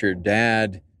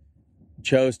dad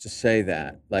chose to say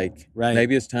that. Like, Right.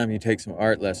 Maybe it's time you take some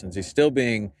art lessons. He's still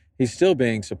being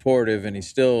supportive, and he's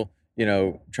still,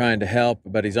 trying to help,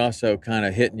 but he's also kind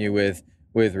of hitting you with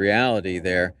reality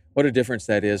there. What a difference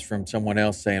that is from someone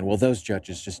else saying, well, those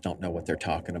judges just don't know what they're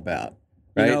talking about.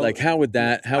 Right? Like, how would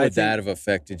that have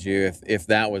affected you if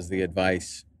that was the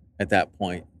advice at that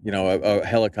point? A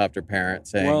helicopter parent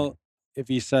saying, well, if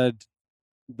he said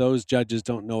those judges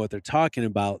don't know what they're talking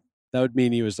about, that would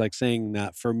mean he was like saying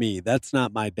that for me. That's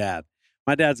not my dad.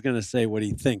 My dad's going to say what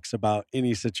he thinks about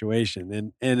any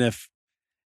situation. And if,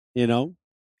 and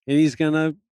he's going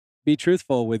to be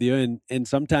truthful with you. And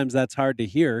sometimes that's hard to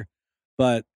hear,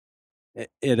 but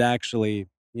it actually,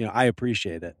 I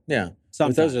appreciate it. yeah.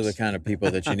 Sometimes. But those are the kind of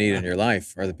people that you need in your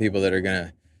life, are the people that are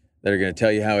gonna tell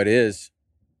you how it is,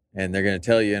 and they're gonna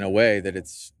tell you in a way that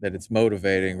it's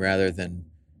motivating rather than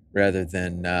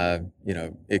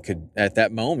it could, at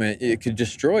that moment, it could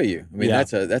destroy you. I mean, Yeah.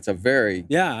 that's a very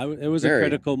It was a very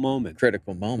critical moment.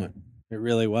 critical moment. It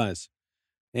really was.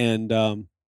 And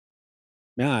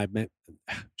I mean,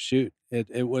 shoot,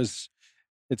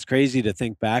 it's crazy to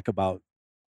think back about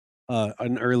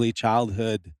an early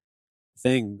childhood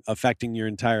thing affecting your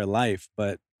entire life,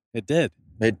 but it did.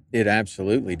 It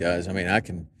absolutely does. I mean, I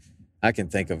can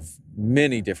think of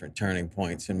many different turning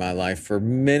points in my life for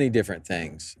many different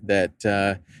things that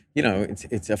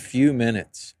it's a few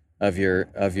minutes of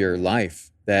your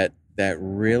life that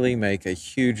really make a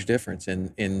huge difference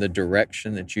in the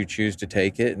direction that you choose to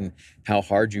take it, and how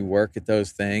hard you work at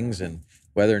those things, and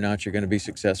whether or not you're going to be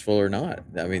successful or not.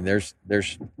 I mean, there's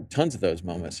tons of those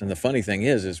moments. And the funny thing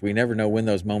is we never know when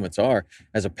those moments are.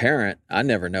 As a parent, I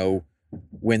never know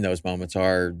when those moments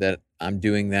are that I'm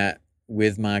doing that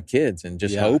with my kids, and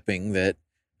just hoping that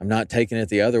I'm not taking it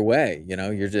the other way.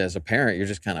 You're just, as a parent, you're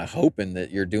just kind of hoping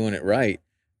that you're doing it right.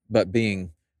 But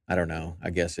I don't know, I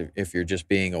guess if you're just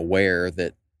being aware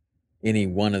that any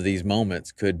one of these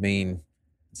moments could mean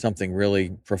something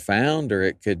really profound, or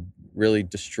it could really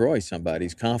destroy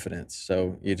somebody's confidence.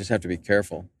 So you just have to be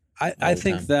careful. I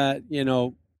think that,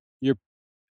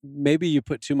 maybe you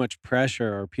put too much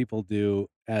pressure, or people do,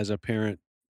 as a parent,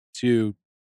 to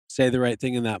say the right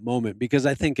thing in that moment, because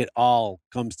I think it all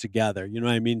comes together. You know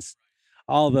what I mean?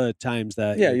 All the times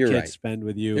that your you're kids right. spend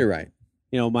with you. You're right.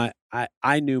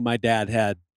 I knew my dad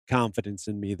had confidence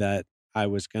in me that I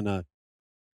was gonna,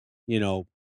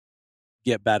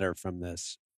 get better from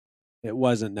this. It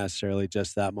wasn't necessarily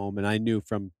just that moment. I knew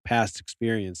from past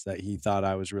experience that he thought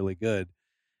I was really good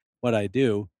what I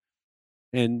do.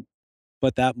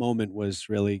 But that moment was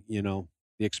really, the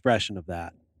expression of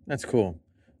that. That's cool.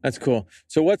 That's cool.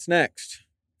 So what's next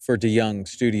for DeYoung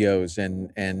Studios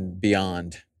and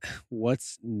beyond?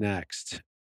 What's next?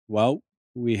 Well,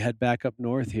 we head back up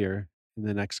north here in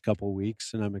the next couple of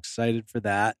weeks, and I'm excited for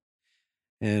that.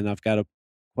 And I've got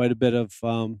quite a bit of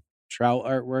trout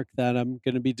artwork that I'm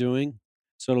going to be doing.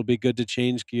 So it'll be good to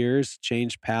change gears,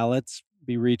 change palettes,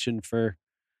 be reaching for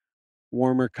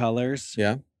warmer colors.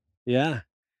 Yeah. Yeah.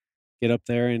 Get up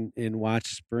there and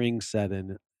watch spring set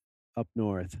in up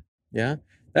north. Yeah.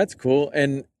 That's cool.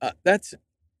 And that's,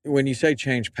 when you say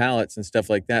change palettes and stuff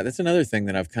like that, that's another thing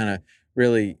that I've kind of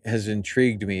really has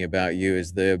intrigued me about you,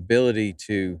 is the ability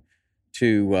to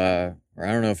or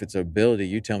I don't know if it's ability,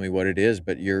 you tell me what it is,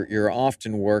 but you're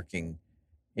often working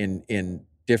in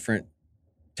different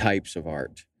types of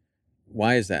art.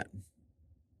 Why is that?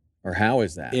 Or how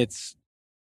is that? It's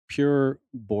pure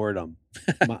boredom.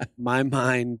 My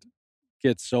mind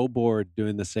gets so bored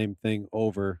doing the same thing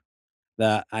over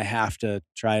that I have to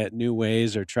try it new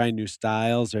ways or try new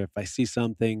styles. Or if I see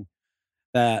something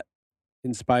that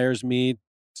inspires me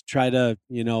to try to,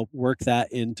 work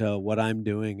that into what I'm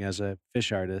doing as a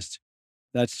fish artist.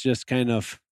 That's just kind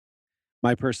of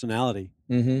my personality.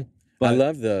 Mm-hmm. I But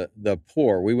love the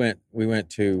pour. We went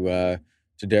to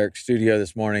Derek's studio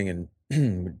this morning and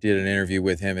did an interview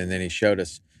with him, and then he showed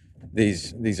us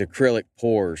these acrylic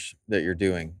pours that you're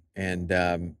doing, and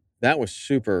that was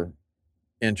super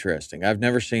interesting. I've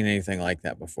never seen anything like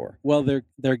that before. well,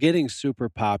 they're getting super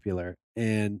popular,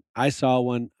 and I saw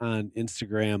one on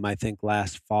Instagram I think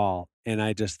last fall, and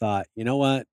I just thought, you know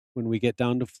what? When we get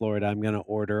down to Florida, I'm going to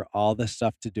order all the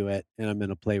stuff to do it, and I'm going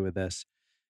to play with this.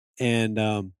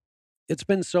 And it's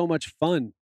been so much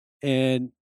fun,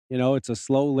 and it's a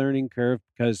slow learning curve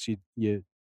because you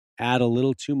add a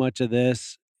little too much of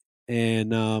this,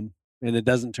 and it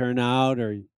doesn't turn out,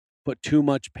 or you put too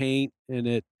much paint and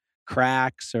it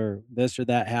cracks, or this or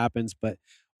that happens. But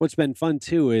what's been fun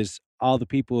too is all the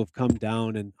people who've come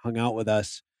down and hung out with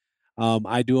us.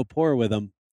 I do a pour with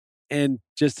them, and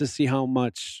just to see how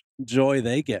much joy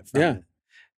they get from Yeah. it,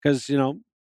 because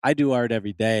I do art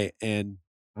every day, and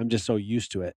I'm just so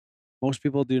used to it. Most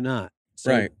people do not.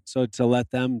 So, Right. So to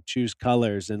let them choose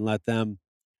colors and let them,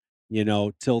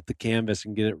 tilt the canvas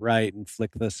and get it right and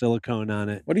flick the silicone on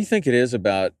it. What do you think it is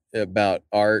about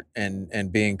art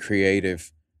and being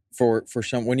creative for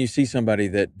some, when you see somebody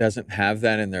that doesn't have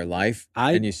that in their life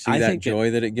and you see I that think joy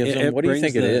that it gives them? it What do you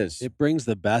brings think it is? It brings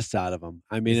the best out of them.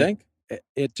 I You mean, think?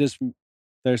 it just,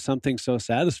 there's something so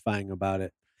satisfying about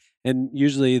it. And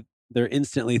usually they're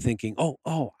instantly thinking,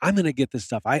 oh, I'm going to get this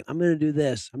stuff. I'm going to do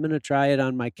this. I'm going to try it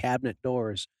on my cabinet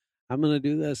doors. I'm going to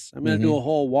do this. I'm going to do a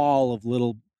whole wall of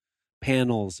little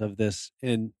panels of this.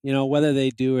 And, whether they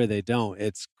do or they don't,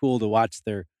 it's cool to watch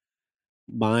their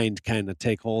mind kind of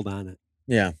take hold on it.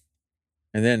 Yeah.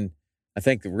 And then I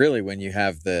think really when you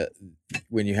have the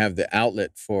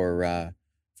outlet for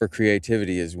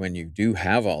creativity is when you do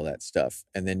have all that stuff,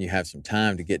 and then you have some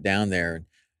time to get down there, and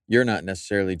you're not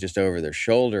necessarily just over their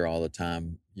shoulder all the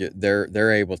time.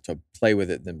 They're able to play with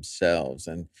it themselves,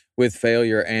 and with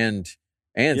failure and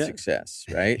Yeah. success,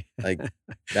 right? Like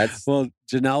that's Well,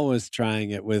 Janelle was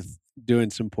trying it with doing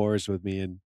some pours with me,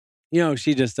 and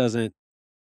she just doesn't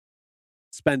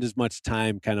spend as much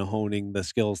time kind of honing the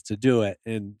skills to do it,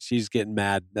 and she's getting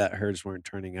mad that hers weren't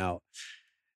turning out.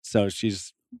 So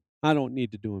I don't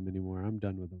need to do them anymore. I'm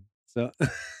done with them. So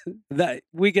that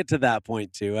we get to that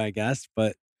point too, I guess.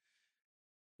 But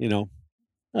well,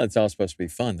 it's all supposed to be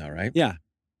fun though, right? yeah.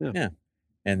 Yeah.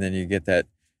 And then you get that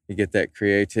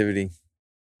creativity,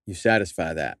 you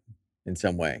satisfy that in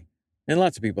some way. And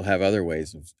lots of people have other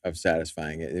ways of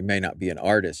satisfying it. It may not be an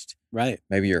artist. Right.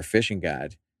 Maybe you're a fishing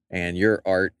guide and your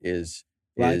art is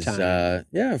Fly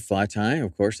tying. fly tying.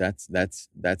 Of course, that's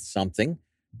something.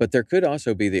 But there could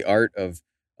also be the art of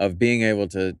being able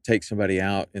to take somebody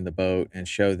out in the boat and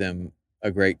show them a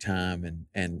great time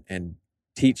and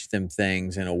teach them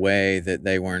things in a way that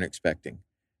they weren't expecting.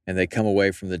 And they come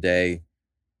away from the day,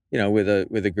 with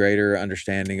a greater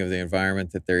understanding of the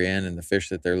environment that they're in and the fish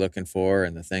that they're looking for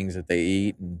and the things that they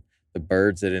eat and the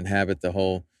birds that inhabit the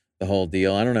whole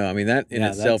deal. I don't know. I mean, that in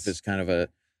itself is kind of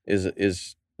is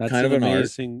That's kind of an an art.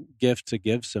 amazing gift to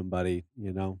give somebody,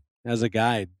 as a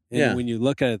guide. And Yeah. when you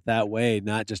look at it that way,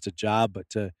 not just a job, but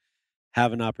to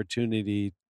have an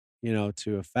opportunity,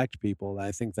 to affect people,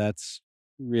 I think that's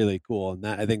really cool. And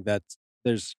I think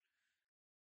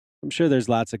I'm sure there's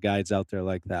lots of guides out there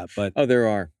like that, but Oh, there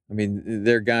are. I mean,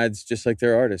 they're guides just like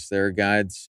they're artists. There are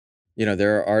guides,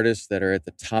 there are artists that are at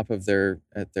the top of their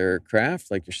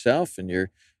craft, like yourself, and you're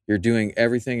doing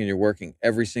everything and you're working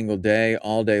every single day,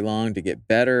 all day long to get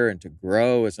better and to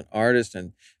grow as an artist.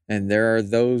 And there are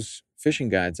those fishing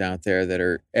guides out there that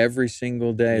are every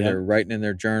single day, Yep. they're writing in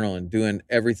their journal and doing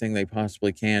everything they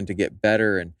possibly can to get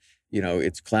better. And,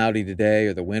 it's cloudy today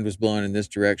or the wind was blowing in this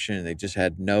direction and they just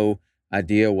had no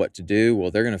idea what to do.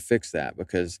 Well, they're going to fix that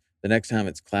because the next time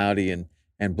it's cloudy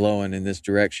and blowing in this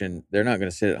direction, they're not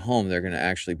going to sit at home. They're going to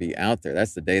actually be out there.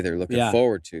 That's the day they're looking Yeah.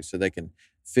 forward to, so they can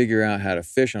figure out how to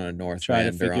fish on a north Try to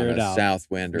wind or figure on it a out. south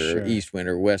wind For or sure. east wind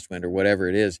or west wind or whatever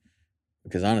it is.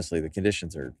 Because honestly, the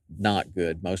conditions are not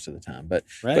good most of the time. But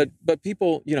right. but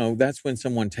people, that's when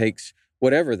someone takes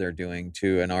whatever they're doing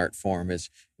to an art form is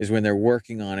when they're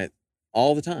working on it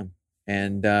all the time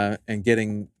and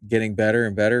getting better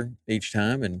and better each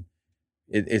time. And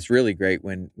it's really great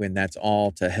when that's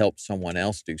all to help someone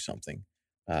else do something,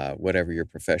 whatever your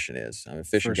profession is. I mean,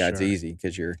 Fishing For Guide's sure. easy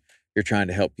because you're trying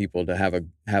to help people to have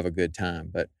a good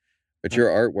time. But your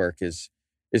artwork is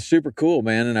super cool,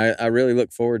 man, and I really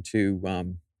look forward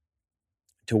to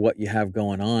what you have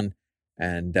going on.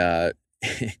 And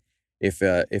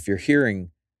if you're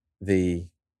hearing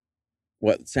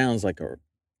what sounds like a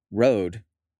road,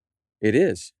 it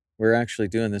is. We're actually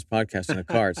doing this podcast in a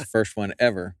car. It's the first one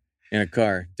ever in a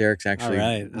car. Derek's actually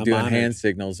I'm doing honored. hand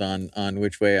signals on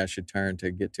which way I should turn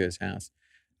to get to his house.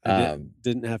 I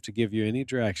didn't have to give you any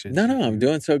directions. No, I'm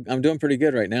doing pretty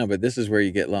good right now, but this is where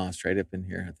you get lost, right up in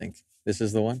here. I think this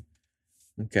is the one.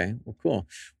 Okay, well, cool.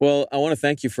 Well, I want to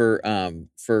thank you for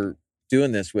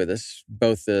doing this with us,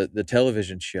 both the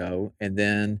television show and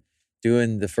then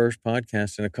doing the first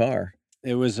podcast in a car.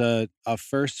 It was a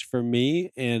first for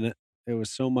me, and it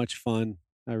was so much fun.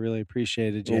 I really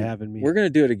appreciated you having me. We're going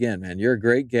to do it again, man. You're a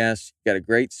great guest. You got a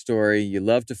great story. You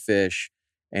love to fish.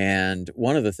 And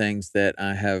one of the things that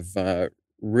I have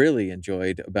really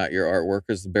enjoyed about your artwork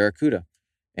is the Barracuda.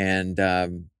 And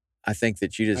I think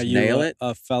that you just nail it.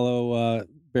 A fellow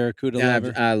Barracuda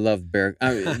lover? I love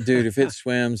Barracuda. Dude, if it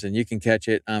swims and you can catch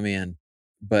it, I'm in.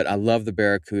 But I love the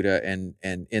Barracuda. And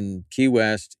in Key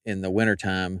West in the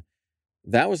wintertime,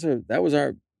 that was our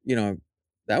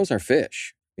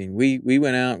fish. I mean, we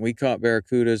went out and we caught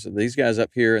barracudas. These guys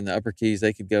up here in the Upper Keys,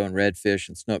 they could go and redfish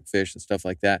and snookfish and stuff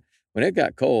like that. When it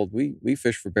got cold, we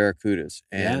fished for barracudas.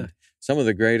 And some of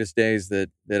the greatest days that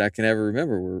I can ever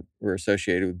remember were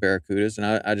associated with barracudas, and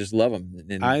I just love them.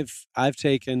 And I've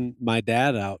taken my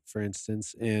dad out, for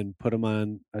instance, and put him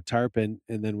on a tarpon,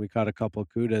 and then we caught a couple of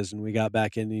cudas, and we got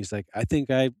back in, and he's like, I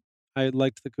think I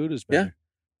liked the cudas better. Yeah.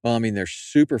 Well, I mean, they're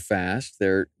super fast.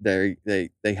 They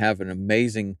have an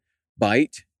amazing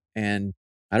bite, and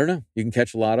I don't know. You can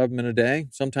catch a lot of them in a day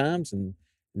sometimes, and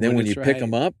then when you pick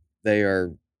them up, they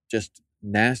are just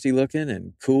nasty looking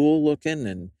and cool looking,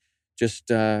 and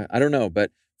just I don't know. But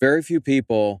very few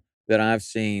people that I've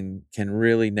seen can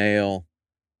really nail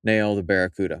the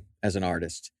Barracuda as an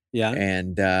artist. Yeah,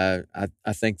 and I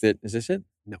think that is this it?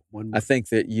 No, one more. I think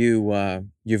that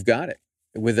you've got it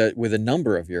with a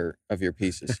number of your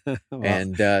pieces. Well,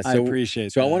 and I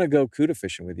appreciate so that. I want to go cuda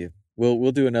fishing with you.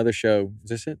 We'll do another show. Is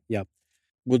this it? Yep.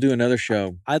 We'll do another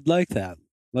show. I'd like that.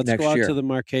 Let's next go out year. to the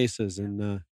Marquesas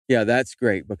and yeah, that's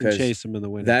great because chase them in the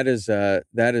winter.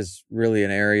 that is really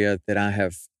an area that I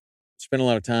have spent a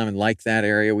lot of time and like that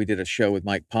area. We did a show with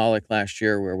Mike Pollock last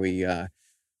year where we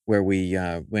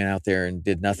went out there and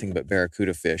did nothing but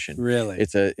barracuda fish. And really,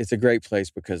 it's a great place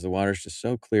because the water's just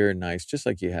so clear and nice, just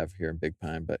like you have here in Big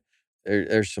Pine. But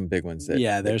there's some big ones that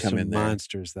there's come some in there.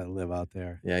 monsters that live out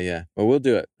there. Yeah. Well, we'll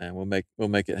do it, man. We'll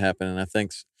make it happen. And I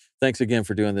thanks again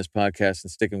for doing this podcast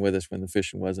and sticking with us when the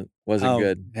fishing wasn't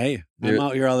good. Hey, I'm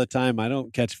out here all the time. I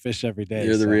don't catch fish every day.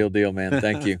 You're the real deal, man.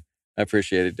 Thank you. I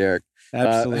appreciate it, Derek.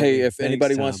 Absolutely. Hey, if Thanks,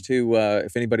 anybody Tom.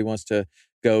 wants to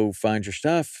go find your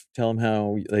stuff, tell them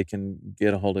how they can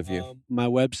get a hold of you. My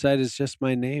website is just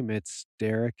my name. It's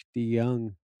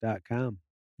DerekDeYoung.com.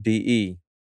 DeYoung.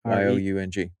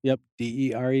 Yep,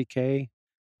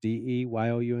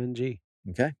 DerekDeYoung.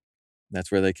 Okay,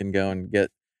 that's where they can go and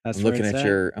get. That's I'm where looking it's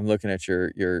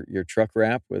at your truck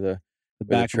wrap with the with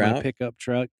back a trout. of my pickup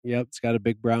truck. Yep, it's got a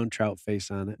big brown trout face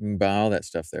on it. You can buy all that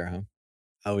stuff there, huh?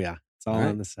 Oh yeah, it's all All right.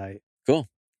 on the site. Cool.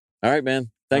 All right,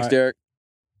 man. Thanks, All right. Derek.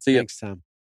 See you. Thanks, Tom.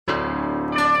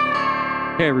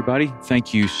 Hey, everybody.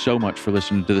 Thank you so much for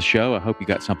listening to the show. I hope you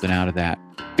got something out of that.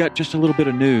 Got just a little bit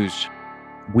of news.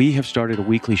 We have started a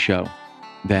weekly show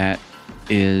that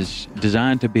is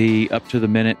designed to be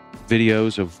up-to-the-minute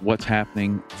videos of what's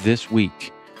happening this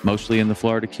week, mostly in the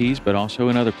Florida Keys, but also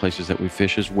in other places that we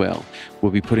fish as well.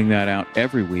 We'll be putting that out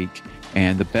every week,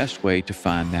 and the best way to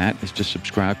find that is to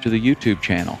subscribe to the YouTube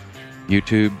channel,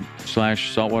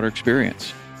 YouTube/Saltwater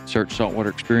Experience. Search Saltwater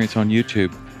Experience on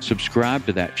YouTube. Subscribe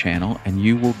to that channel, and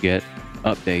you will get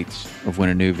updates of when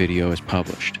a new video is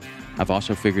published. I've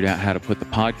also figured out how to put the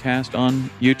podcast on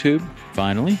YouTube,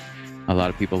 finally. A lot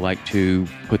of people like to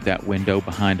put that window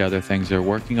behind other things they're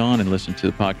working on and listen to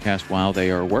the podcast while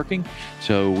they are working.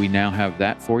 So we now have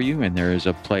that for you, and there is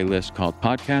a playlist called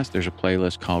Podcast. There's a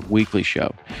playlist called Weekly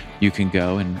Show. You can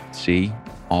go and see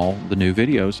all the new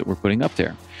videos that we're putting up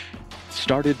there.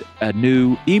 Started a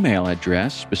new email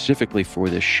address specifically for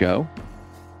this show,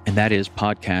 and that is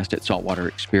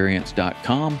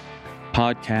podcast@saltwaterexperience.com.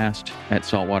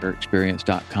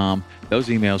 podcast@saltwaterexperience.com. Those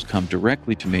emails come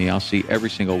directly to me. I'll see every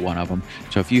single one of them.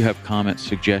 So if you have comments,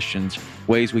 suggestions,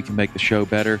 ways we can make the show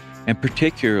better, and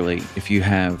particularly if you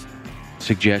have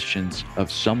suggestions of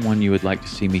someone you would like to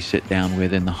see me sit down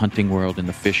with in the hunting world, in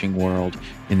the fishing world,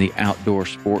 in the outdoor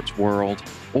sports world,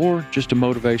 or just a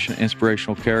motivation,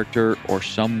 inspirational character, or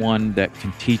someone that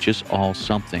can teach us all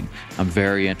something, I'm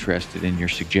very interested in your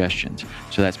suggestions.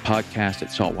 So that's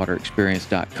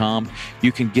podcast@saltwaterexperience.com.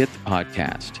 You can get the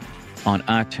podcast on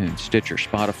iTunes, Stitcher,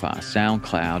 Spotify,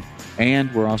 SoundCloud,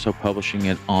 and we're also publishing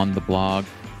it on the blog.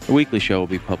 The weekly show will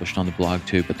be published on the blog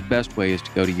too, but the best way is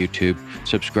to go to YouTube,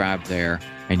 subscribe there,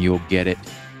 and you'll get it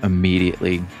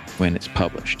immediately when it's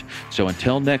published. So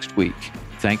until next week,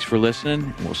 thanks for listening,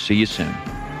 and we'll see you soon.